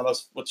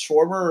Castellanos. With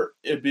Schwarber,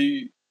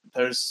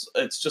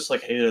 it's just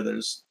like Hader.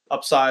 There's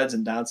upsides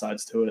and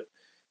downsides to it.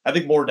 I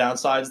think more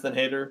downsides than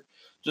Hader,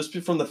 just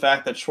from the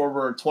fact that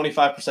Schwarber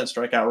 25%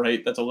 strikeout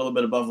rate. That's a little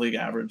bit above league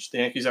average. The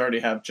Yankees already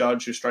have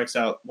Judge, who strikes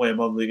out way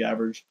above league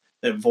average.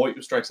 They have Voit,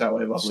 who strikes out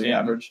way above league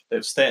average. They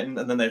have Stanton,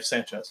 and then they have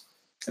Sanchez.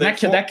 And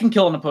that can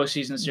kill in a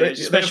postseason series,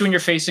 especially when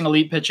you're facing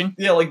elite pitching.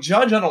 Yeah, like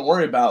Judge, I don't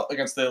worry about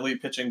against the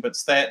elite pitching, but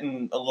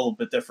Stanton a little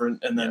bit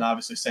different, and then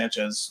obviously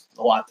Sanchez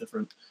a lot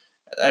different.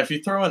 If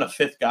you throw in a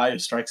fifth guy who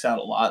strikes out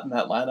a lot in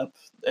that lineup,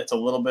 it's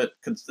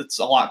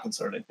a lot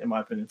concerning in my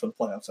opinion for the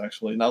playoffs.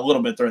 Actually, now a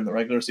little bit during the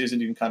regular season,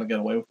 you can kind of get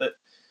away with it,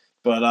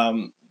 but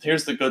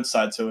here's the good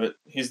side to it: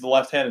 he's the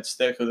left-handed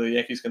stick who the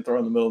Yankees can throw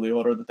in the middle of the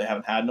order that they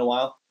haven't had in a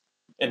while.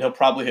 And he'll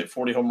probably hit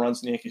 40 home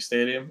runs in Yankee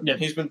Stadium. Yeah.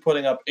 He's been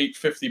putting up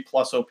 850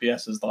 plus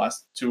OPSs the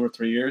last 2 or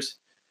 3 years,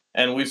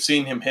 and we've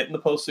seen him hit in the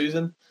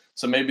postseason.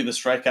 So maybe the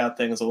strikeout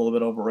thing is a little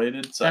bit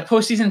overrated. So that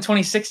postseason in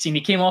 2016,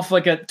 he came off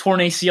like a torn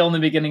ACL in the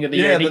beginning of the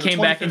year, and he came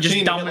back and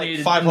just dominated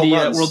in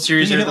the World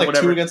Series. He hit like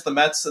 2 against the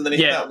Mets, and then he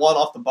hit that one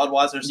off the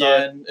Budweiser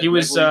side. He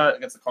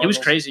was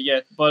crazy,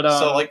 but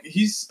so like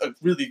he's a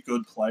really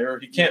good player.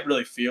 He can't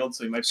really field,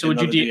 so he might. So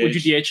would you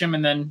DH him,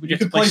 and then would you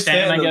have to play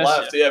Stanton? I guess.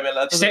 Left. Yeah,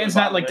 man. Stanton's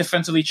not like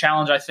defensively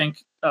challenged. I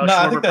think.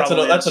 I think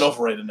that's an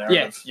overrated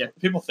narrative. Yeah.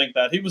 People think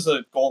that. He was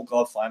a Gold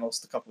Glove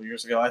finalist a couple of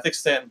years ago. I think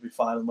Stanton would be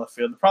fine in left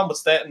field. The problem with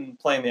Stanton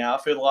playing the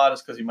outfield a lot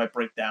is because he might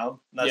break down.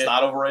 And that's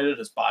not overrated.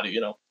 His body,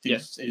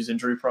 he's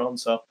injury prone.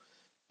 So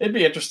it'd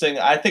be interesting.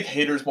 I think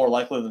Hader's more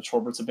likely than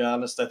Schwarber, to be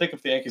honest. I think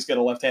if the Yankees get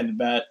a left-handed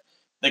bat,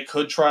 they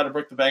could try to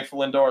break the bank for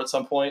Lindor at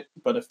some point.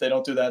 But if they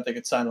don't do that, they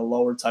could sign a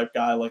lower type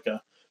guy like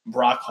a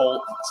Brock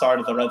Holt. Sorry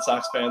to the Red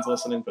Sox fans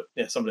listening,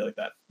 but somebody like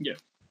that. Yeah.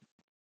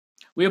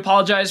 We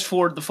apologize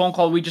for the phone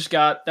call we just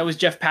got. That was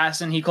Jeff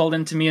Passan. He called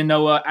in to me and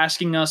Noah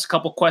asking us a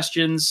couple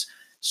questions.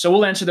 So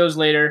we'll answer those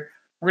later.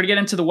 We're going to get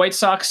into the White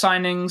Sox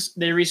signings.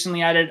 They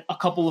recently added a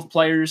couple of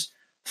players.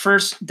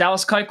 First,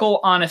 Dallas Keuchel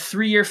on a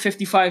 3-year,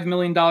 $55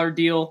 million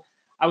deal.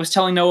 I was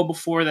telling Noah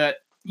before that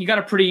he got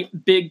a pretty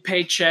big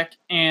paycheck.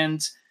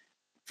 And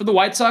for the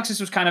White Sox, this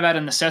was kind of out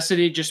of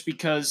necessity just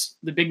because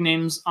the big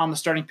names on the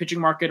starting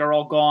pitching market are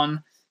all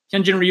gone.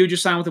 Hyunjin Ryu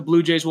just signed with the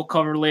Blue Jays. We'll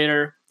cover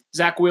later.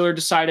 Zach Wheeler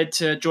decided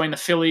to join the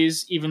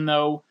Phillies, even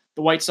though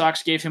the White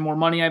Sox gave him more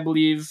money, I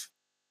believe.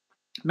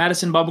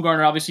 Madison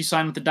Bumgarner obviously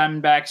signed with the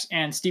Diamondbacks,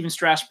 and Steven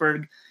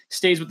Strasburg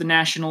stays with the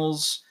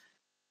Nationals.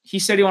 He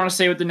said he wanted to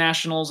stay with the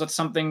Nationals. That's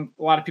something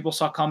a lot of people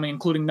saw coming,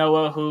 including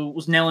Noah, who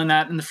was nailing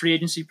that in the free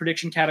agency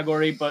prediction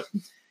category. But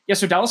yeah,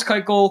 so Dallas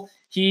Keuchel,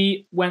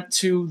 he went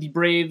to the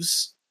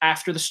Braves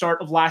after the start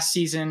of last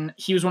season.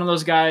 He was one of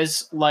those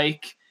guys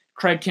like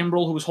Craig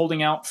Kimbrell who was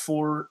holding out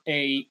for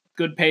a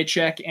good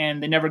paycheck,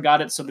 and they never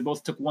got it, so they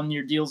both took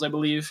 1-year deals, I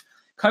believe.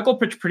 Keuchel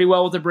pitched pretty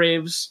well with the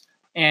Braves,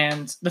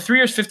 and the 3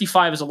 years,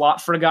 55 is a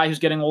lot for a guy who's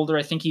getting older.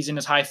 I think he's in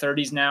his high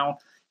 30s now,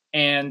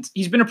 and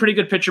he's been a pretty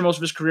good pitcher most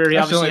of his career. He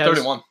obviously only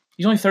 31.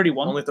 He's only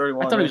 31? Only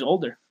 31. I thought he was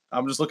older.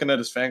 I'm just looking at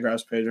his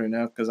Fangraphs page right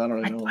now because I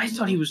don't really know. I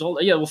thought he was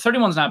older. Yeah, well,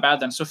 31's not bad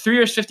then. So 3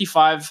 years,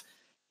 55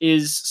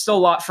 is still a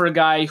lot for a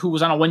guy who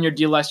was on a 1-year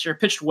deal last year,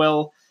 pitched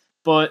well,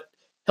 but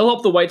he'll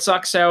help the White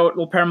Sox out.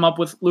 We'll pair him up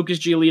with Lucas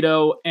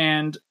Giolito,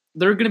 and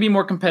they're going to be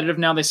more competitive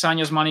now. They signed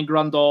Yasmani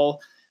Grandal.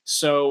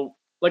 So,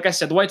 like I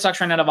said, the White Sox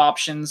ran out of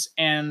options.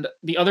 And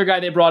the other guy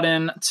they brought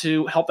in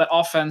to help that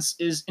offense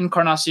is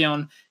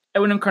Encarnacion.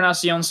 Edwin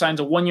Encarnacion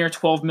signs a 1-year,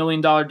 $12 million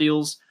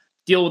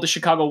deal with the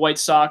Chicago White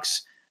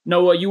Sox.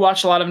 Noah, you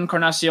watched a lot of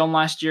Encarnacion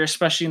last year,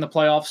 especially in the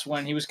playoffs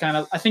when he was kind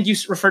of, I think you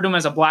referred to him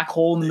as a black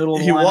hole in the middle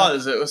of the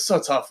lineup. It was so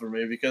tough for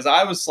me because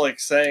I was like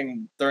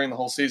saying during the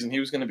whole season he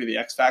was going to be the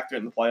X factor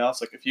in the playoffs.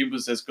 Like if he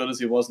was as good as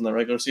he was in the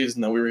regular season,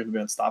 then we were going to be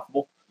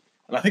unstoppable.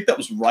 And I think that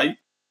was right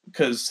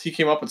because he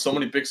came up in so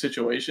many big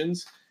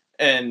situations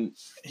and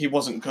he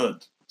wasn't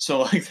good.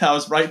 So like that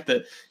was right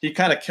that he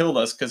kind of killed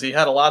us because he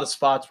had a lot of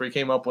spots where he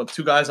came up with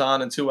 2 guys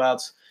on and 2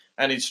 outs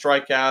and he'd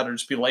strike out or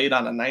just be laid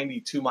on a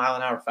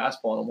 92-mile-an-hour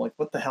fastball. And I'm like,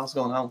 what the hell's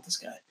going on with this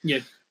guy? Yeah.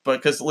 But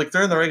because like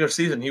during the regular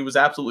season, he was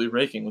absolutely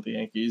raking with the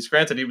Yankees.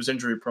 Granted, he was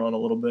injury prone a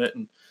little bit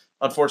and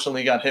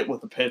unfortunately he got hit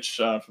with a pitch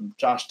from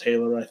Josh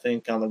Taylor, I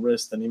think, on the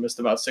wrist, and he missed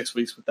about 6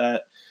 weeks with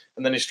that.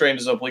 And then he strained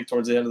his oblique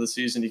towards the end of the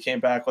season. He came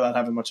back without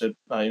having much of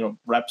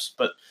reps,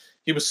 but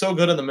he was so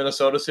good in the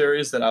Minnesota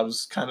series that I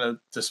was kind of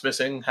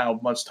dismissing how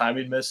much time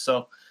he'd missed.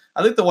 So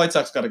I think the White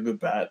Sox got a good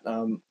bat.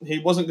 He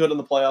wasn't good in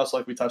the playoffs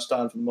like we touched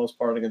on for the most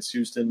part against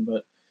Houston,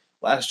 but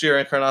last year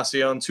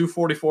Encarnacion,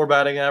 244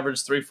 batting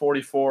average,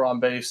 344 on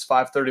base,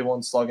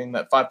 531 slugging.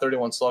 That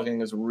 531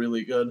 slugging is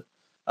really good.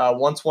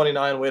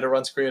 129 weighted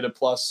runs created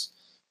plus,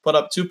 put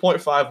up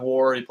 2.5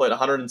 WAR. He played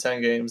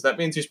 110 games. That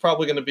means he's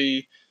probably going to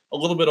be a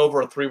little bit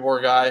over a 3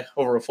 WAR guy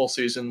over a full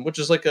season, which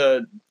is like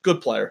a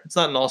good player. It's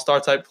not an all-star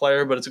type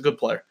player, but it's a good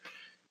player.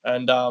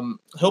 And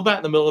he'll bat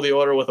in the middle of the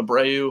order with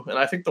Abreu. And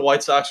I think the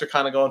White Sox are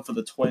kind of going for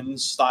the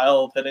Twins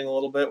style of hitting a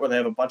little bit, where they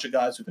have a bunch of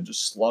guys who can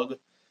just slug.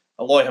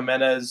 Eloy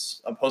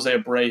Jimenez, Jose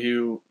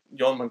Abreu,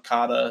 Yoan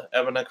Moncada,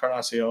 Evan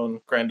Encarnacion,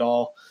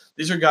 Grandal.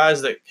 These are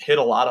guys that hit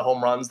a lot of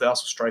home runs. They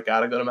also strike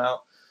out a good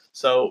amount.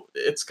 So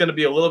it's going to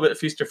be a little bit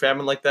feast or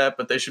famine like that,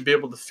 but they should be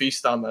able to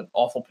feast on the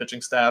awful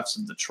pitching staffs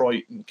in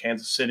Detroit and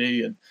Kansas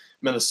City and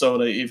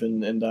Minnesota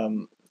even.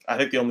 And I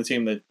think the only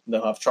team that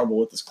they'll have trouble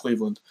with is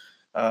Cleveland.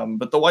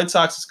 But the White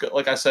Sox, is good.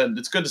 Like I said,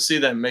 it's good to see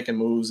them making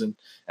moves, and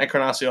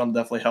Encarnacion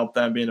definitely helped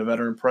them being a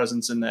veteran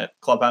presence in that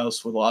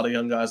clubhouse with a lot of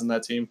young guys in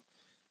that team.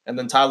 And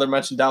then Tyler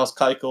mentioned Dallas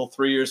Keuchel,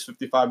 3 years,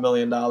 $55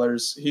 million.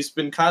 He's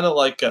been kind of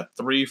like a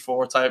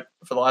 3-4 type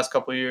for the last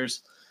couple of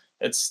years.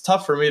 It's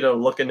tough for me to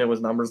look into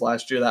his numbers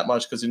last year that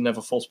much because he didn't have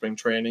a full spring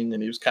training,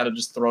 and he was kind of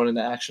just thrown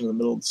into action in the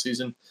middle of the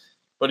season.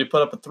 But he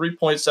put up a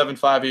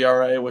 3.75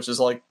 ERA, which is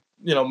like,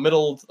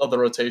 middle of the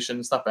rotation.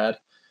 It's not bad.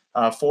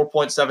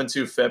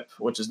 4.72 FIP,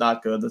 which is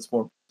not good. That's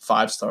more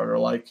 5-starter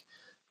like.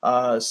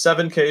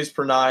 7 Ks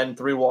per 9,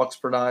 3 walks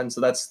per 9,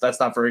 so that's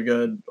not very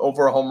good.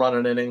 Over a home run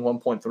an inning,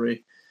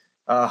 1.3.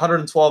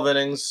 112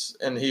 innings,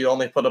 and he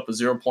only put up a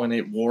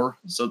 0.8 WAR.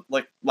 So,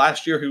 like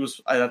last year, he was,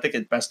 I think,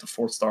 at best a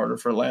 4th starter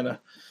for Atlanta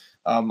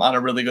on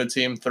a really good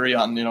team. 3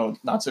 on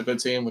not so good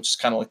team, which is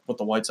kind of like what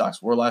the White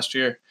Sox were last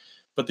year.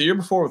 But the year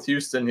before with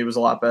Houston, he was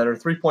a lot better.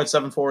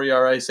 3.74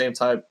 ERA, same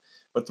type,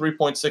 but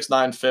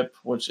 3.69 FIP,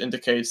 which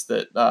indicates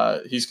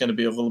that he's going to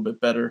be a little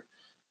bit better.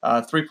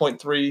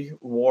 3.3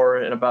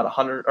 WAR in about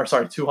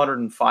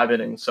 205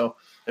 innings. So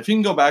if you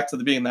can go back to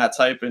being that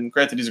type, and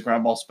granted he's a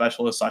ground ball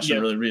specialist, so I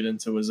shouldn't really read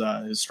into his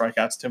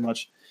strikeouts too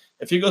much.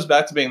 If he goes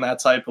back to being that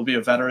type, he'll be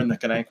a veteran that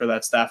can anchor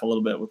that staff a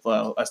little bit with,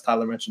 as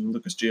Tyler mentioned,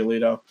 Lucas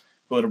Giolito,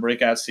 who had a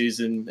breakout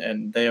season,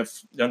 and they have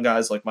young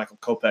guys like Michael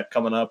Kopech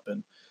coming up,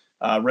 and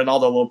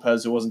Reynaldo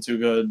Lopez, who wasn't too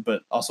good,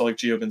 but also like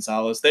Gio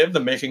Gonzalez. They have the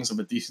makings of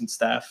a decent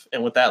staff,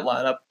 and with that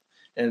lineup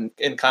and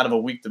in kind of a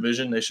weak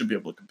division, they should be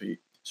able to compete.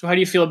 So how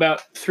do you feel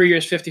about 3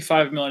 years,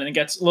 $55 million? It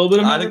gets a little bit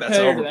of I think that's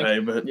overpay,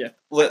 but yeah.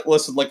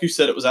 Listen, like you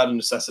said, it was out of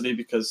necessity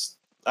because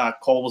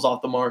Cole was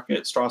off the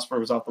market, Strasburg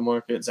was off the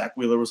market, Zach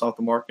Wheeler was off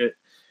the market,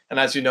 and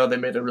as you know, they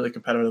made a really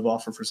competitive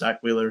offer for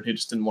Zach Wheeler, and he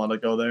just didn't want to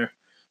go there.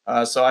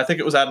 So I think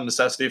it was out of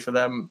necessity for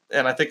them,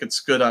 and I think it's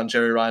good on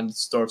Jerry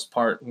Reinsdorf's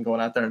part and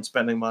going out there and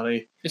spending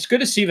money. It's good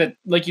to see that,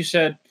 like you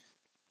said,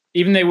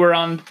 even they were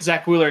on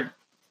Zach Wheeler,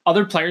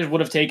 other players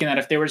would have taken that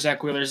if they were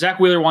Zach Wheeler. Zach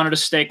Wheeler wanted to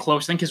stay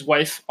close. I think his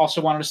wife also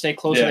wanted to stay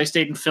close, so they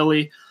stayed in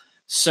Philly.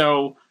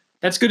 So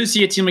that's good to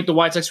see a team like the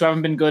White Sox, who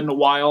haven't been good in a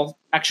while,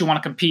 actually want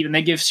to compete, and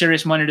they give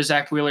serious money to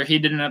Zach Wheeler. He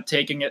didn't end up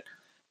taking it.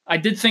 I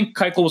did think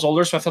Keuchel was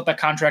older, so I thought that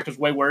contract was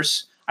way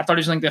worse. I thought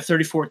he was in like the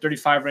 34,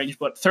 35 range,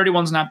 but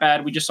 31's not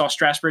bad. We just saw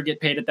Strasburg get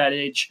paid at that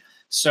age.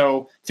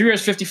 So 3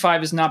 years,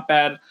 55 is not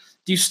bad.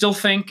 Do you still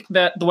think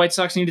that the White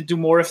Sox need to do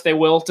more if they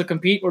will to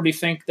compete, or do you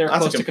think they're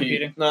close to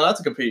competing? No, not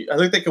to compete. I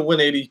think they can win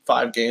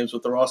 85 games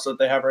with the roster that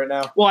they have right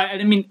now. Well, I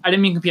didn't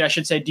mean compete. I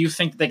should say, do you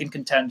think that they can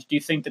contend? Do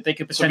you think that they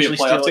could potentially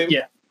steal it?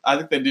 Yeah. I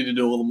think they need to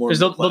do a little more. Because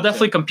they'll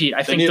definitely compete.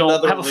 I think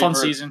they'll have a fun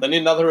season. They need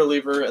another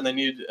reliever, and they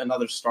need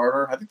another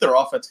starter. I think their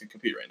offense can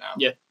compete right now.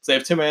 Yeah. So they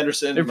have Tim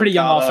Anderson. They're pretty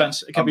young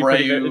offense. It could be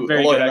very good.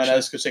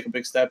 Jimenez could take a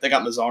big step. They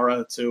got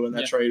Mazzara, too, and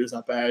that trade is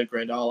not bad.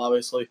 Grandal,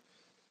 obviously.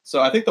 So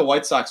I think the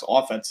White Sox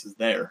offense is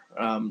there.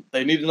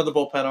 They need another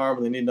bullpen arm,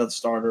 and they need another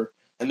starter.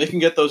 And they can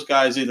get those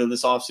guys either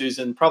this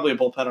offseason. Probably a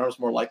bullpen arm is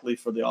more likely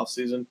for the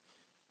offseason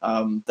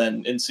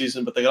than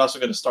in-season, but they could also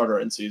get a starter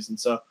in-season.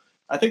 So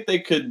I think they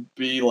could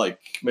be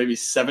like maybe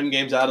 7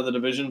 games out of the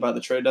division by the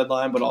trade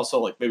deadline, but also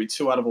like maybe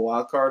 2 out of a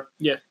wild card.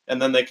 Yeah.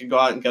 And then they could go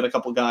out and get a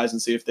couple guys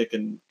and see if they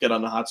can get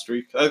on a hot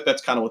streak. I think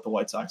that's kind of what the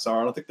White Sox are.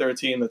 I don't think they're a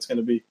team that's going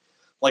to be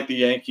like the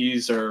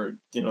Yankees or,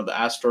 the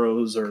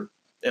Astros or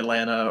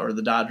Atlanta or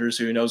the Dodgers,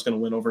 who is going to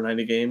win over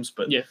 90 games,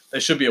 but they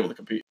should be able to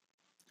compete.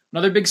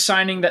 Another big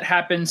signing that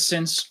happened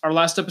since our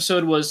last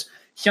episode was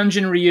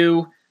Hyunjin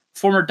Ryu,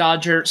 former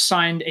Dodger,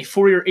 signed a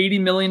 4-year, $80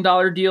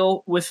 million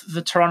deal with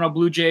the Toronto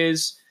Blue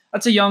Jays.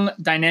 That's a young,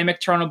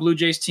 dynamic Toronto Blue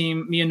Jays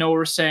team. Me and Noah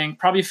were saying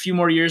probably a few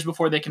more years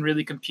before they can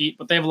really compete,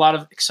 but they have a lot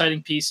of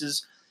exciting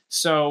pieces.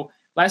 So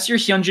last year,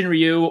 Hyunjin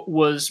Ryu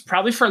was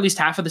probably for at least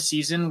half of the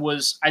season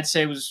I'd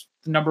say was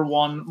the number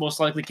 1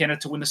 most likely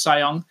candidate to win the Cy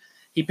Young.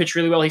 He pitched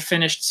really well. He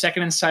finished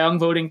second in Cy Young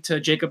voting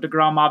to Jacob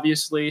deGrom,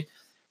 obviously.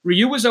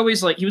 Ryu was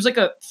always he was like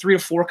a 3 or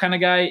 4 kind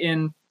of guy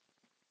in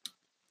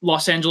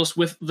Los Angeles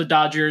with the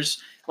Dodgers.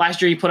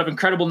 Last year, he put up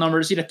incredible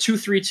numbers. He had a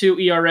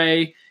 2.32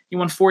 ERA. He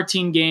won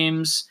 14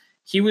 games.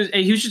 He was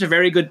just a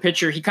very good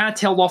pitcher. He kind of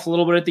tailed off a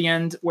little bit at the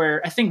end,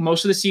 where I think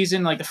most of the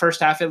season, like the first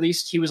half at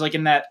least, he was like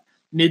in that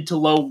mid to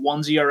low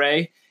 1s ERA,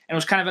 and it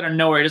was kind of out of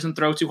nowhere. He doesn't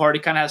throw too hard.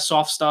 He kind of has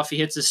soft stuff. He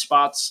hits his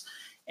spots.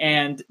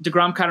 And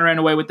deGrom kind of ran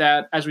away with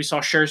that. As we saw,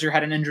 Scherzer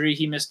had an injury.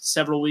 He missed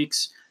several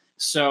weeks.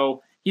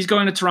 So he's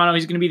going to Toronto.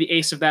 He's going to be the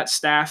ace of that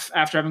staff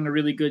after having a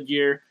really good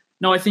year.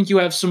 No, I think you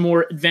have some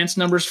more advanced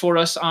numbers for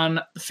us on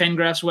the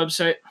Fangraphs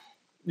website.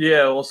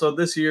 Yeah, well, so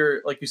this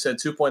year, like you said,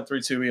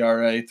 2.32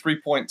 ERA,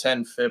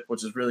 3.10 FIP,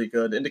 which is really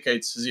good.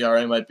 Indicates his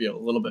ERA might be a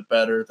little bit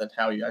better than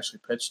how he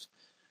actually pitched.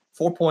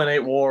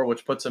 4.8 WAR,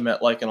 which puts him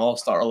at like an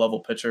all-star level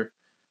pitcher.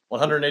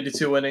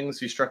 182 innings.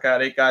 He struck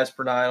out 8 guys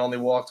per 9, only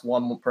walked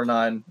 1 per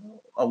 9,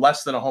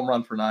 less than a home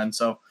run per 9.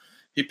 So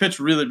he pitched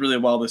really, really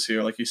well this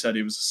year. Like you said,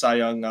 he was a Cy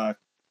Young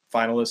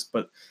finalist.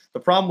 But the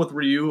problem with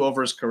Ryu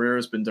over his career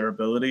has been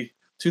durability.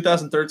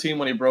 2013,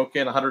 when he broke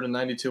in,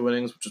 192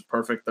 innings, which was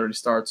perfect, 30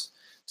 starts.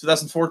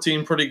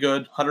 2014, pretty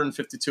good,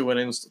 152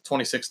 innings,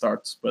 26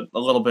 starts, but a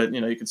little bit,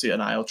 you can see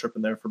an IL trip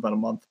in there for about a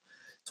month.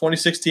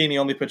 2016, he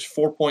only pitched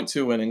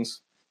 4.2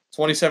 innings.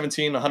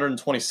 2017,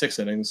 126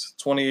 innings.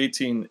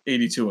 2018,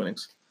 82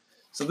 innings.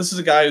 So this is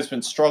a guy who's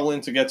been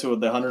struggling to get to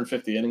the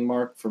 150 inning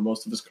mark for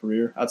most of his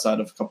career, outside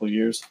of a couple of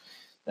years.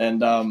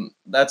 And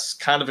that's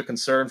kind of a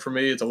concern for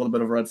me. It's a little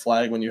bit of a red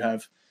flag when you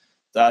have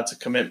to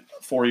commit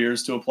 4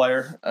 years to a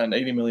player, and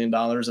 $80 million,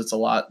 it's a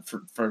lot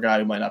for a guy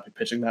who might not be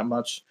pitching that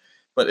much.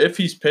 But if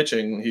he's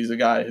pitching, he's a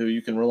guy who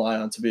you can rely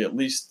on to be at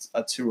least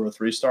a 2 or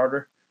 3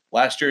 starter.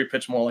 Last year, he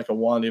pitched more like a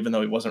 1, even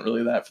though he wasn't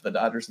really that for the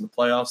Dodgers in the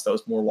playoffs. That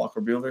was more Walker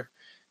Buehler.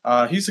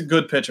 He's a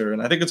good pitcher,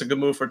 and I think it's a good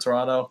move for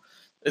Toronto.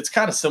 It's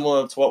kind of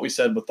similar to what we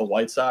said with the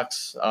White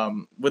Sox.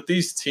 With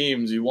these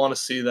teams, you want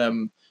to see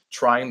them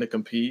trying to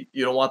compete.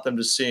 You don't want them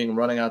just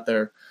running out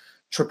their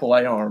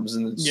AAA arms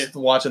and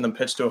watching them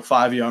pitch to a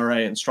 5 ERA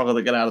and struggle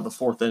to get out of the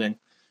 4th inning.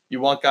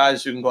 You want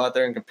guys who can go out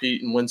there and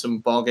compete and win some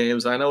ball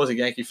games. And I know as a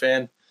Yankee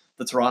fan,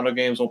 the Toronto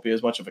games won't be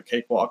as much of a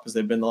cakewalk as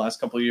they've been the last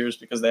couple of years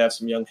because they have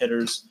some young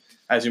hitters,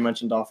 as you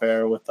mentioned off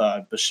air, with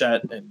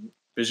Bichette and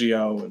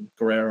Biggio and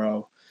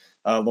Guerrero,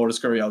 Lourdes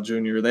Gurriel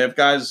Jr. They have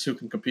guys who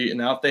can compete, and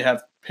now if they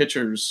have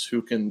pitchers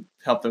who can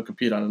help them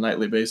compete on a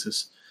nightly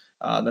basis,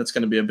 that's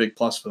going to be a big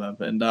plus for them.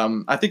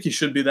 And I think he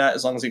should be that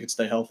as long as he can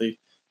stay healthy.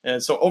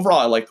 And so overall,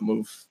 I like the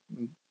move.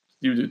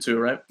 You do too,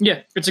 right?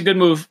 Yeah, it's a good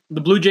move.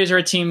 The Blue Jays are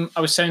a team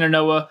I was saying to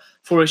Noah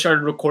before we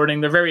started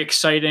recording. They're very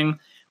exciting.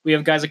 We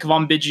have guys like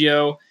Cavan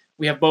Biggio.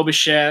 We have Bo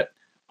Bichette.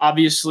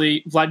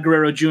 Obviously, Vlad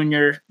Guerrero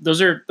Jr.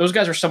 Those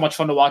guys were so much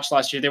fun to watch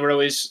last year. They were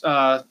always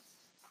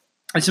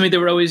they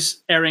were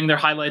always airing their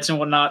highlights and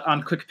whatnot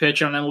on Quick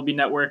Pitch on MLB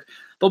Network.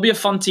 They'll be a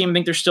fun team. I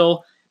think they're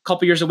still a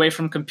couple years away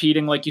from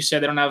competing. Like you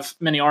said, they don't have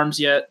many arms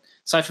yet.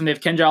 Aside from they have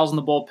Ken Giles in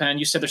the bullpen.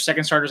 You said their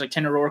second starter is like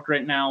Tanner Roark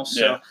right now.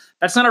 So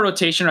that's not a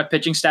rotation or a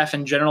pitching staff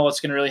in general that's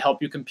going to really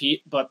help you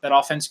compete, but that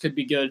offense could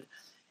be good.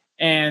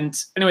 And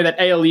anyway, that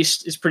AL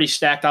East is pretty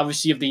stacked.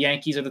 Obviously, you have the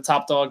Yankees are the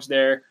top dogs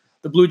there.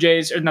 The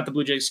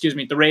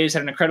Rays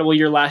had an incredible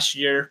year last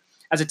year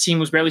as a team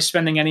was barely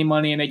spending any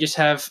money, and they just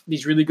have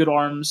these really good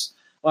arms,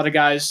 a lot of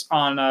guys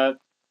on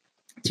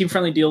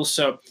team-friendly deals.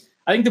 So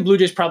I think the Blue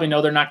Jays probably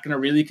know they're not going to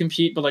really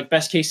compete, but like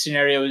best case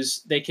scenario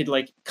is they could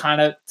like kind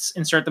of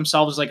insert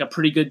themselves as like a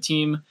pretty good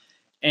team.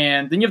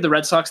 And then you have the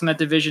Red Sox in that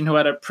division who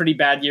had a pretty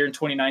bad year in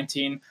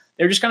 2019.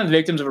 They were just kind of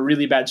victims of a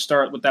really bad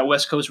start with that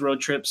West Coast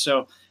road trip.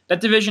 So that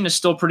division is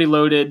still pretty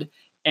loaded,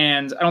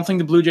 and I don't think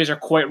the Blue Jays are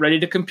quite ready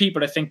to compete,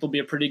 but I think they'll be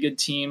a pretty good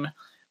team.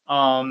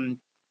 So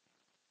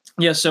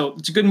it's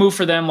a good move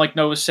for them. Like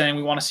Noah was saying,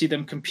 we want to see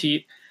them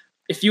compete.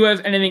 If you don't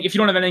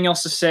have anything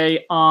else to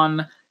say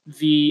on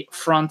the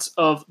front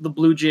of the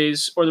Blue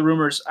Jays or the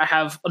rumors, I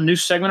have a new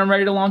segment I'm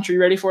ready to launch. Are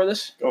you ready for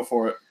this? Go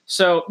for it.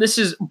 So this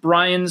is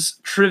Brian's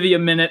Trivia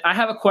Minute. I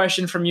have a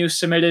question from you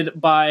submitted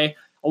by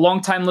a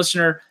longtime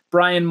listener,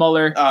 Brian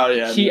Muller. Oh,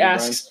 yeah. He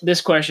asks this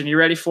question. You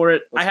ready for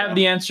it? I have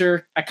the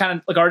answer. I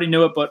kind of already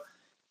knew it, but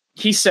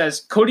he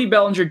says, Cody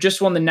Bellinger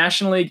just won the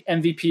National League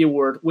MVP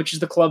award, which is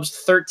the club's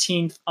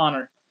 13th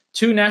honor.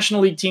 2 National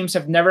League teams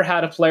have never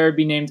had a player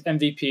be named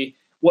MVP.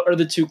 What are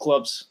the 2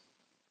 clubs?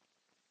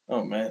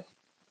 Oh, man.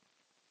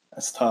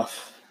 That's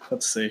tough.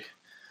 Let's see.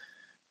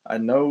 I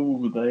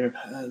know they've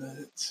had it.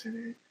 Let's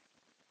see.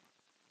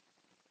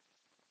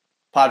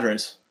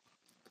 Padres.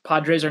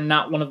 Padres are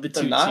not one of the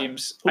 2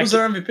 teams. Who was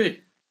their MVP?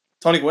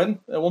 Tony Gwynn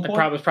at one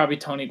point? Probably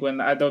Tony Gwynn.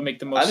 That would make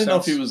the most sense. I didn't know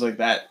if he was like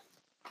that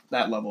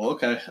level.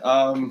 Okay.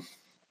 Do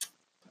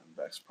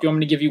you want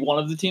me to give you one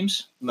of the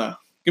teams? No.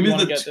 Give me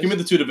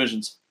the 2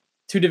 divisions.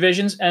 2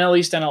 divisions, NL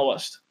East, NL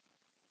West.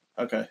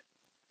 Okay.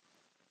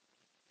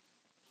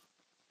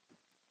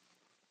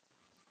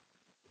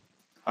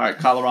 All right,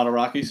 Colorado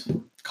Rockies.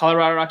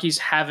 Colorado Rockies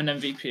have an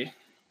MVP.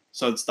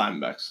 So it's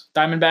Diamondbacks.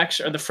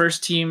 Diamondbacks are the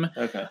first team.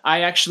 Okay.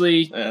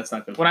 That's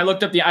not good. When I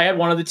looked up I had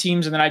one of the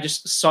teams, and then I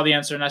just saw the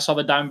answer, and I saw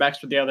the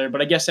Diamondbacks with the other.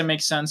 But I guess that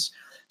makes sense.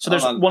 So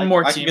there's one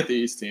more team. I can get the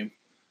East team.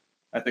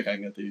 I think I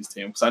can get the East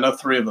team because I know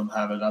 3 of them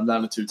have it. I'm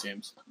down to 2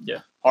 teams. Yeah.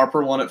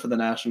 Harper won it for the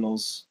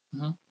Nationals.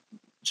 Mm-hmm.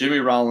 Jimmy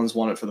Rollins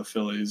won it for the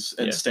Phillies,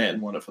 and Stanton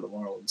won it for the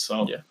Marlins.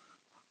 So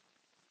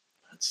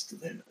that's the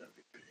name of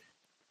MVP.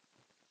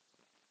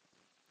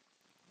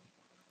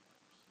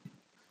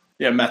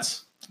 Yeah,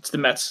 Mets. It's the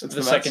Mets. It's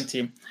the second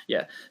team.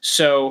 Yeah.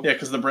 So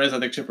because the Braves, I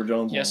think Chipper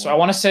Jones. Yeah. So I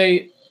want to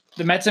say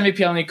the Mets MVP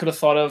I only could have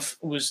thought of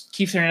was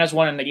Keith Hernandez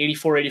won in like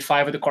 84,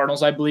 85 with the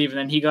Cardinals, I believe, and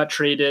then he got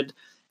traded,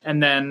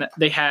 and then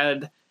they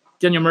had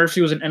Daniel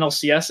Murphy was an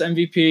NLCS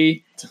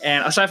MVP,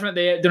 and aside from it,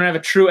 they don't have a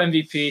true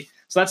MVP.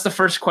 So that's the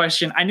first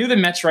question. I knew the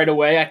Mets right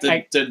away.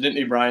 Did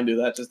Nittany Bryan do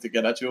that just to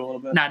get at you a little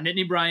bit? Nah,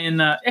 Nittany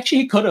Bryan. Actually,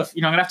 he could have.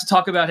 I'm gonna have to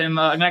talk about him.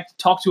 I'm gonna have to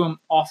talk to him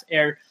off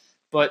air,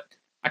 but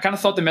I kind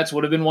of thought the Mets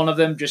would have been one of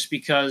them just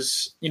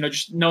because,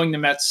 just knowing the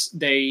Mets,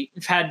 they've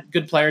had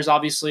good players,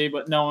 obviously,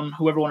 but knowing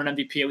whoever won an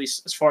MVP, at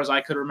least as far as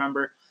I could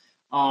remember.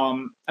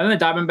 And then the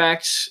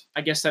Diamondbacks,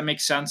 I guess that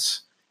makes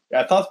sense.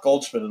 Yeah, I thought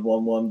Goldschmidt had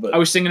won one, but I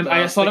was thinking.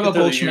 I thought about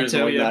Goldschmidt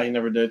too. Like, yeah, nah, he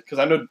never did because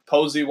I know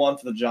Posey won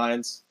for the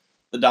Giants,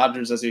 the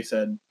Dodgers, as he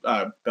said.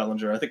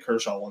 Bellinger. I think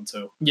Kershaw won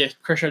too. Yeah,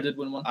 Kershaw did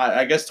win one.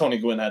 I guess Tony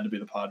Gwynn had to be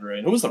the Padre.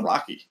 And who was the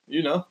Rocky?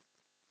 You know?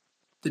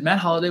 Did Matt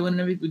Holliday win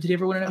an MVP? Did he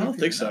ever win an MVP? I don't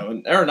think so.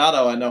 And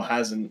Arenado, I know,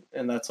 hasn't,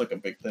 and that's like a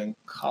big thing.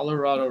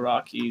 Colorado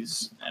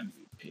Rockies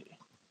MVP.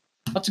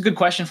 That's a good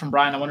question from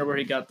Brian. I wonder where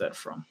he got that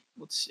from.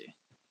 Let's see.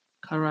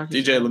 Colorado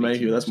Rockies DJ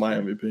LeMahieu. That's my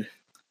MVP.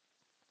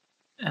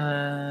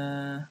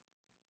 NL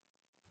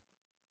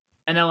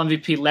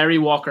MVP Larry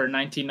Walker,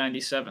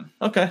 1997.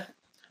 Okay.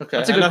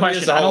 That's a good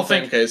question. I don't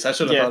think case. I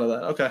should have thought of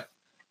that. Okay.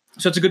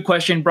 So it's a good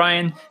question,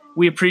 Brian.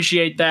 We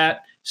appreciate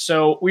that.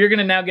 So we are going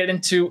to now get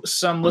into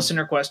some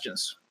listener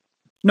questions.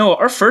 No,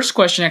 our first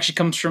question actually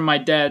comes from my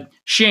dad.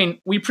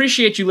 Shane, we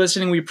appreciate you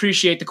listening. We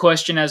appreciate the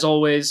question as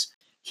always.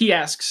 He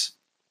asks,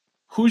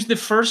 who's the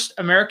first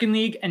American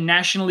League and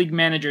National League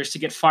managers to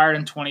get fired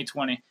in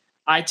 2020?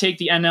 I take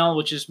the NL,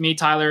 which is me,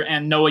 Tyler,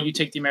 and Noah, you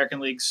take the American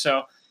League.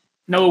 So,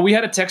 Noah, we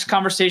had a text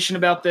conversation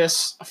about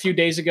this a few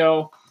days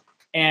ago,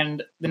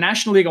 and the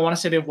National League, I want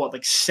to say they have,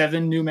 like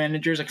 7 new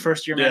managers, like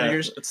first-year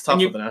managers. It's tough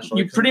with the National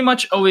League. You pretty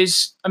much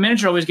always – a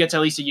manager always gets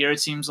at least a year, it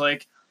seems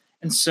like.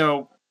 And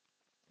so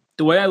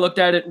the way I looked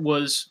at it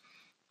was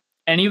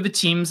any of the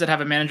teams that have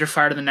a manager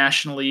fired in the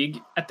National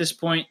League at this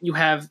point, you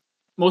have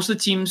most of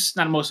the teams –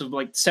 not most of,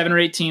 like 7 or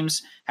 8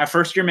 teams have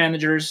first-year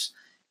managers.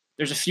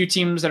 There's a few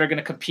teams that are going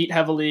to compete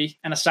heavily.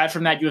 And aside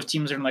from that, you have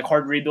teams that are in like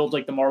hard rebuild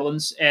like the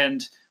Marlins.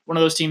 And one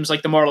of those teams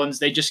like the Marlins,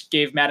 they just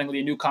gave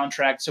Mattingly a new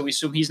contract. So we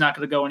assume he's not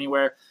going to go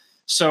anywhere.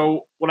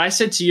 So what I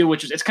said to you,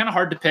 which is it's kind of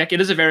hard to pick. It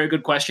is a very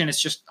good question.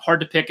 It's just hard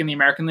to pick in the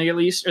American League at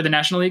least, or the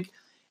National League,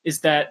 is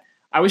that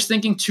I was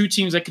thinking 2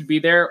 teams that could be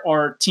there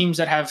are teams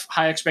that have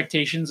high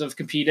expectations of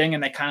competing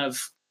and they kind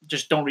of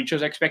just don't reach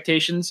those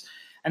expectations.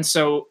 And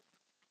so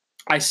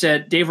I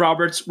said Dave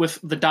Roberts with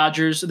the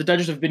Dodgers. The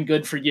Dodgers have been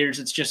good for years.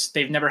 It's just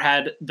they've never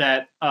had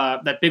that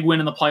big win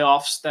in the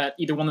playoffs that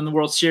either won in the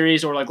World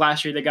Series or like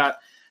last year they got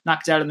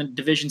knocked out in the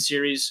division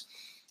series.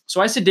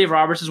 So I said Dave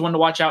Roberts is one to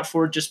watch out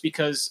for just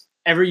because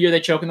every year they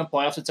choke in the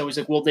playoffs. It's always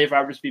like, will Dave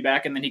Roberts be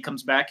back? And then he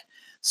comes back.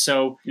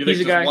 So you think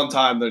he's a guy. One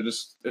time they're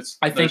just going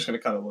to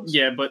cut it loose.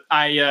 Yeah, but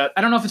I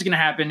don't know if it's going to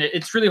happen.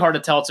 It's really hard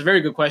to tell. It's a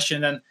very good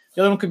question. And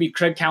the other one could be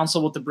Craig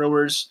Counsell with the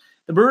Brewers.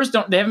 The Brewers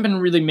they haven't been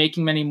really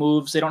making many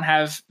moves. They don't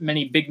have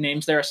many big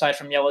names there aside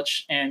from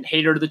Yelich and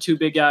Hader, the 2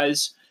 big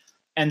guys.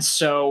 And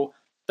so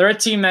they're a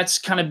team that's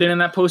kind of been in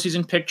that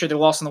postseason picture. They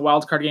lost in the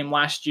wild card game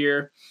last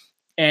year.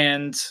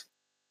 And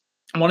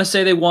I want to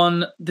say they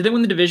won. Did they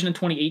win the division in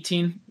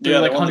 2018? They were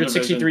like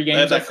 163 games. They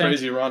had that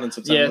crazy run in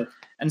September. Yeah.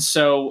 And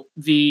so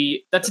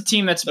that's a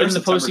team that's been in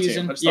the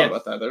postseason. I just thought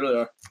about that. They really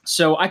are.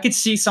 So I could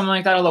see something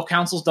like that, although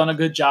Council's done a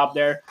good job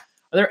there.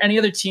 Are there any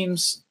other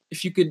teams?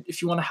 If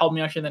you want to help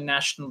me out here in the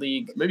National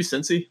League, maybe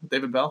Cincy,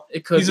 David Bell.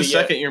 It could. He's a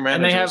second-year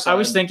manager. And I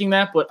was thinking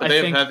that, but I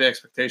they think have the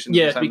expectations.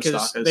 Yeah,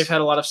 because they've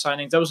had a lot of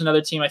signings. That was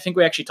another team I think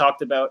we actually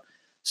talked about.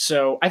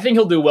 So I think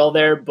he'll do well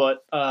there,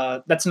 but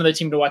that's another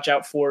team to watch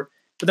out for.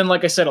 But then,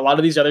 like I said, a lot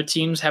of these other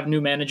teams have new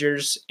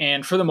managers,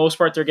 and for the most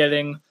part,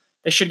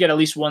 they should get at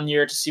least 1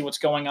 year to see what's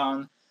going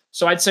on.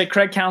 So I'd say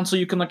Craig Counsell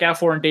you can look out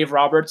for and Dave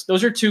Roberts.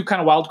 Those are 2 kind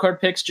of wild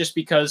card picks just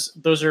because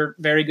those are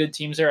very good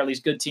teams there, at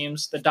least good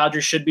teams. The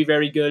Dodgers should be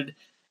very good,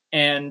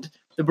 and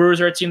the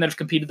Brewers are a team that have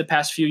competed the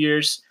past few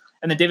years.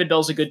 And then David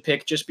Bell's a good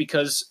pick just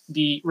because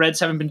the Reds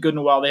haven't been good in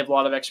a while. They have a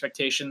lot of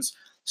expectations.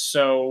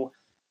 So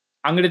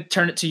I'm going to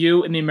turn it to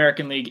you in the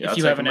American League if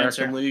you have an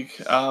answer. League.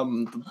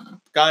 The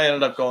guy I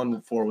ended up going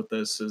for with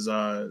this is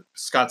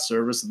Scott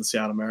Servais of the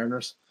Seattle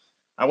Mariners.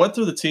 I went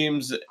through the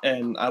teams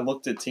and I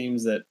looked at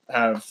teams that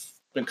have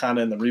been kind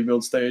of in the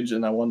rebuild stage,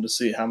 and I wanted to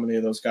see how many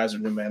of those guys are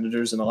new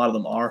managers, and a lot of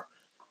them are.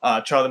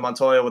 Charlie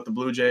Montoya with the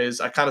Blue Jays.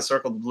 I kind of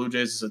circled the Blue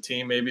Jays as a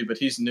team maybe, but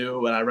he's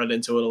new, and I read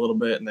into it a little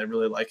bit, and they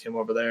really like him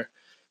over there.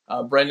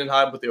 Brandon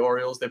Hyde with the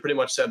Orioles. They pretty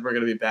much said we're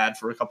going to be bad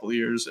for a couple of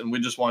years, and we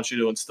just want you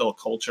to instill a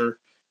culture.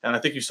 And I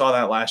think you saw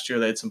that last year.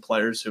 They had some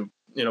players who,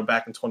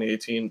 back in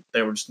 2018,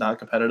 they were just not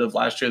competitive.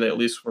 Last year, they at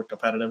least were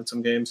competitive in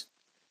some games.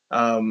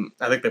 I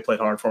think they played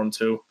hard for him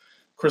too.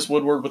 Chris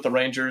Woodward with the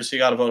Rangers, he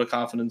got a vote of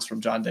confidence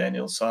from John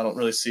Daniels, so I don't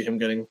really see him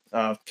getting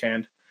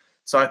canned.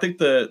 So I think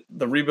the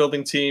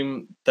rebuilding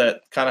team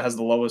that kind of has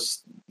the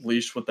lowest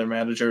leash with their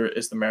manager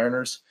is the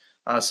Mariners.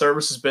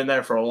 Servais has been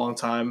there for a long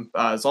time,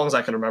 as long as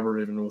I can remember,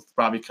 even with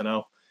Robbie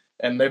Cano,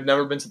 and they've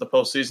never been to the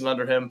postseason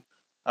under him.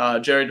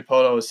 Jerry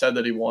Dipoto has said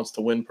that he wants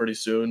to win pretty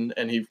soon,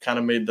 and he kind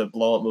of made the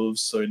blow-up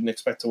moves, so he didn't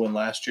expect to win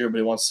last year, but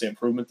he wants to see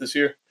improvement this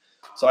year.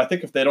 So I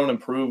think if they don't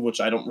improve,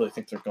 which I don't really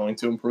think they're going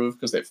to improve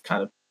because they've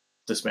kind of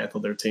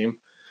dismantled their team,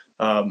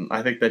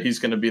 I think that he's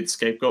going to be the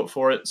scapegoat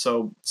for it.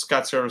 So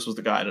Scott Servais was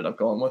the guy I ended up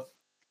going with.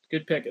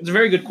 Good pick. It's a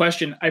very good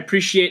question. I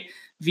appreciate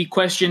the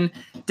question.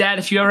 Dad,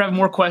 if you ever have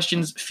more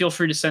questions, feel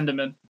free to send them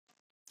in.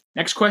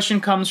 Next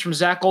question comes from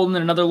Zach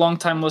Olden, another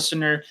longtime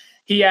listener.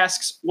 He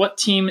asks, what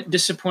team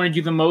disappointed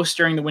you the most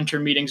during the winter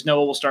meetings?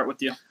 Noah, we'll start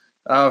with you.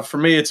 For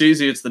me, it's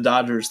easy. It's the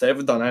Dodgers. They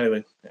haven't done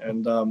anything,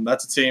 and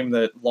that's a team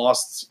that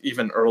lost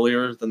even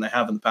earlier than they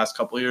have in the past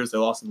couple of years. They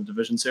lost in the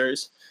division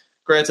series.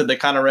 Granted, they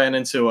kind of ran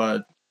into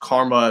a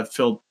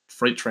karma-filled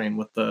freight train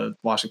with the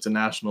Washington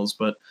Nationals,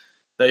 but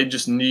they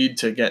just need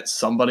to get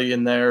somebody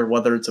in there,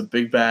 whether it's a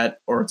big bat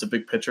or it's a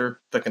big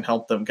pitcher, that can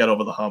help them get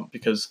over the hump,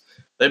 because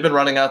they've been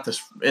running out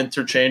this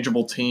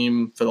interchangeable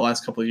team for the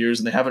last couple of years,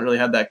 and they haven't really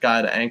had that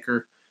guy to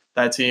anchor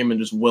that team and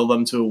just will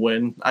them to a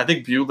win. I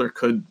think Buehler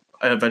could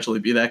eventually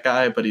be that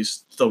guy, but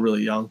he's still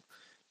really young.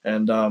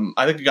 And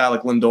I think a guy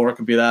like Lindor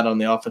could be that on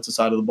the offensive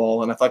side of the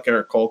ball, and I thought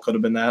Garrett Cole could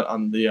have been that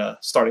on the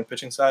starting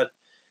pitching side.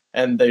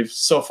 And they've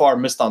so far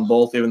missed on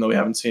both, even though we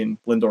haven't seen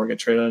Lindor get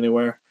traded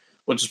anywhere,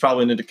 which is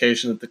probably an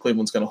indication that the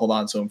Cleveland's going to hold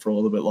on to him for a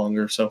little bit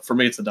longer. So for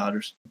me, it's the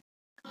Dodgers.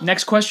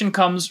 Next question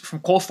comes from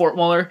Cole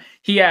Fortmuller.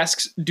 He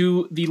asks,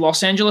 do the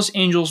Los Angeles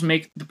Angels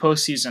make the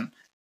postseason?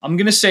 I'm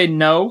going to say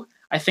no.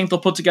 I think they'll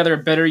put together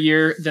a better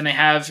year than they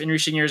have in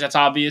recent years. That's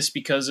obvious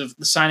because of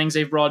the signings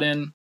they've brought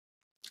in.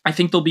 I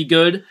think they'll be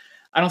good.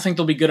 I don't think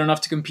they'll be good enough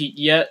to compete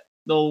yet.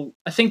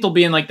 I think they'll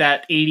be in like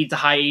that 80 to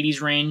high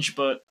 80s range,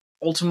 but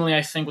ultimately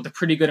I think with a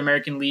pretty good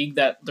American League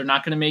that they're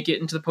not going to make it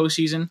into the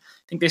postseason.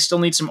 I think they still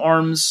need some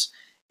arms,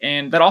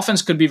 and that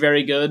offense could be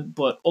very good,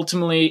 but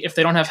ultimately if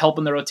they don't have help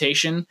in the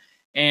rotation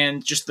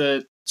and just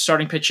the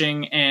starting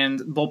pitching and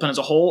bullpen as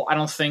a whole, I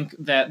don't think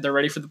that they're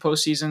ready for the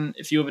postseason.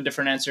 If you have a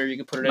different answer, you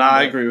can put it in.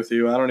 I agree with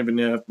you. I don't even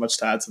have much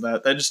to add to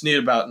that. They just need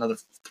about another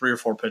 3 or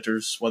 4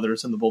 pitchers, whether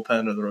it's in the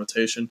bullpen or the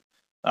rotation.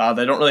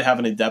 They don't really have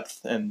any depth,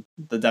 and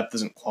the depth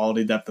isn't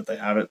quality depth that they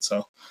have it.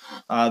 So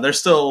they're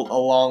still a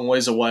long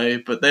ways away,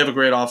 but they have a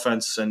great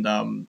offense, and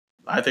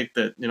I think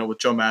that with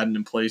Joe Madden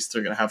in place,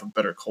 they're going to have a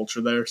better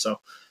culture there. So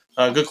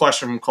good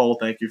question from Cole.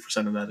 Thank you for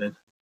sending that in.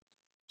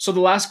 So the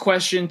last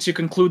question to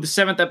conclude the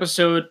 7th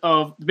episode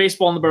of the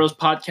Baseball in the Burrows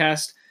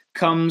podcast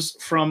comes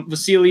from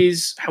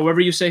Vasilis,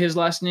 however you say his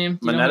last name.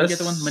 Manetis? Get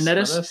the one?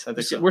 Manetis? I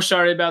think so. We're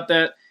sorry about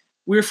that.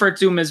 We refer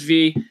to him as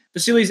V.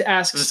 Vasilis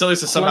asks...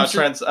 Vasilis is somehow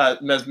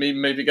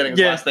maybe getting his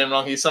last name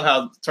wrong. He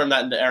somehow turned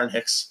that into Aaron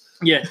Hicks.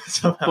 Yeah.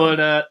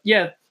 But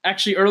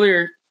actually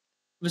earlier,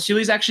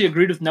 Vasilis actually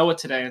agreed with Noah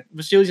today.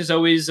 Vasilis is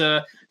always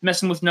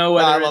messing with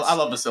Noah. I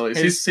love Vasilis.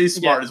 He's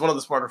smart. Yeah. He's one of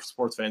the smarter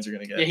sports fans you're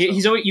going to get. Yeah,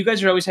 he's always, you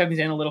guys are always having these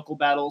analytical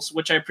battles,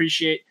 which I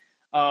appreciate.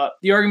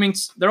 The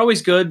arguments, they're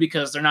always good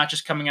because they're not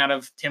just coming out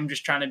of Tim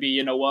just trying to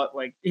be,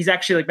 like he's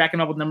actually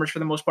backing up with numbers for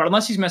the most part,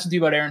 unless he's messing with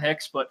you about Aaron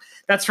Hicks, but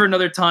that's for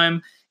another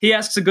time. He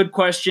asks a good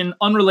question,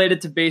 unrelated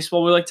to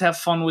baseball. We like to have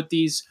fun with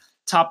these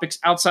topics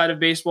outside of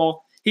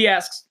baseball. He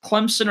asks,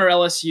 Clemson or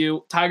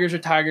LSU, Tigers or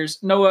Tigers?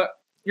 Noah,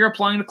 you're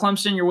applying to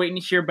Clemson. You're waiting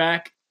to hear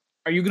back.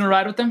 Are you going to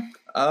ride with them?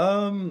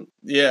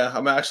 Yeah,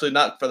 I'm actually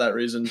not for that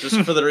reason,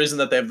 just for the reason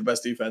that they have the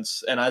best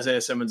defense, and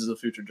Isaiah Simmons is a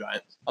future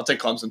Giant. I'll take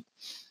Clemson.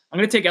 I'm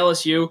going to take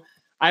LSU.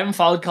 I haven't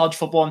followed college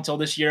football until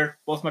this year.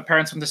 Both my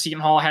parents went to Seton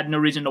Hall. I had no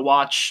reason to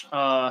watch.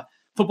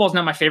 Football is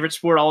not my favorite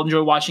sport. I'll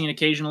enjoy watching it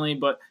occasionally,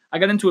 but I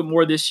got into it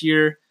more this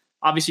year.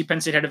 Obviously, Penn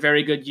State had a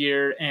very good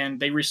year, and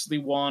they recently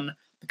won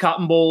the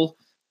Cotton Bowl.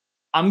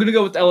 I'm going to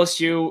go with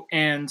LSU,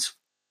 and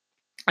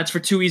that's for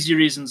 2 easy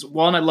reasons.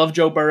 One, I love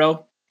Joe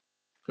Burrow.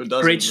 Who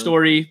doesn't? Great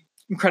story.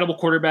 Incredible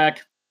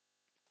quarterback.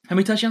 How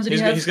many touchdowns did he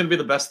have? He's going to be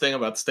the best thing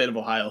about the state of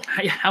Ohio.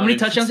 How many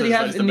touchdowns did he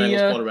have in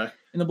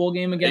the bowl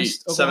game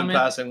against 8, Oklahoma?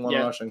 7 passing, 1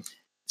 rushing.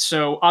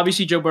 So,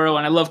 obviously, Joe Burrow,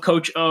 and I love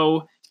Coach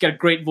O. He's got a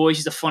great voice.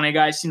 He's a funny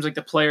guy. Seems like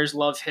the players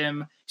love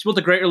him. He's built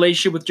a great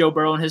relationship with Joe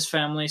Burrow and his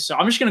family. So,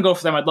 I'm just going to go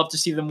for them. I'd love to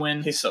see them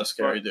win. He's so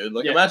scary, dude.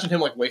 Imagine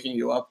him, waking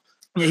you up.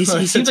 Yeah, he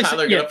seems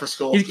like get up for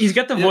school. He's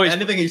got the voice.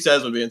 Anything he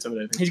says would be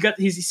intimidating.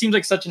 He seems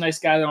like such a nice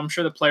guy that I'm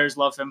sure the players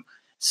love him.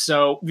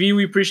 So, V,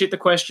 we appreciate the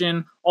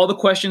question, all the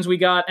questions we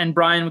got, and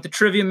Brian with the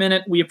trivia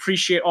minute. We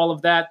appreciate all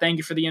of that. Thank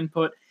you for the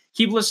input.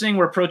 Keep listening.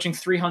 We're approaching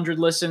 300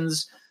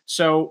 listens,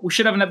 so we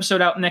should have an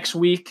episode out next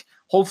week.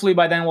 Hopefully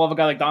by then we'll have a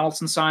guy like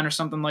Donaldson sign or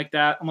something like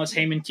that, unless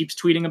Heyman keeps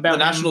tweeting about him.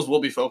 The Nationals will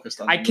be focused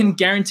on him. I can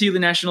guarantee you the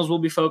Nationals will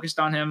be focused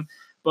on him.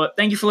 But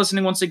thank you for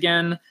listening once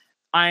again.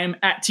 I am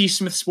at T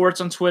Smith Sports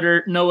on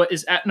Twitter. Noah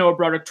is at Noah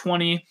Broderick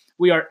 20.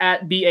 We are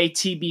at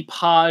BATB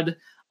Pod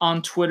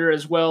on Twitter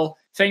as well.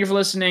 Thank you for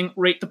listening.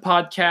 Rate the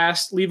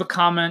podcast. Leave a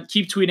comment.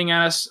 Keep tweeting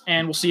at us,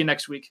 and we'll see you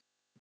next week.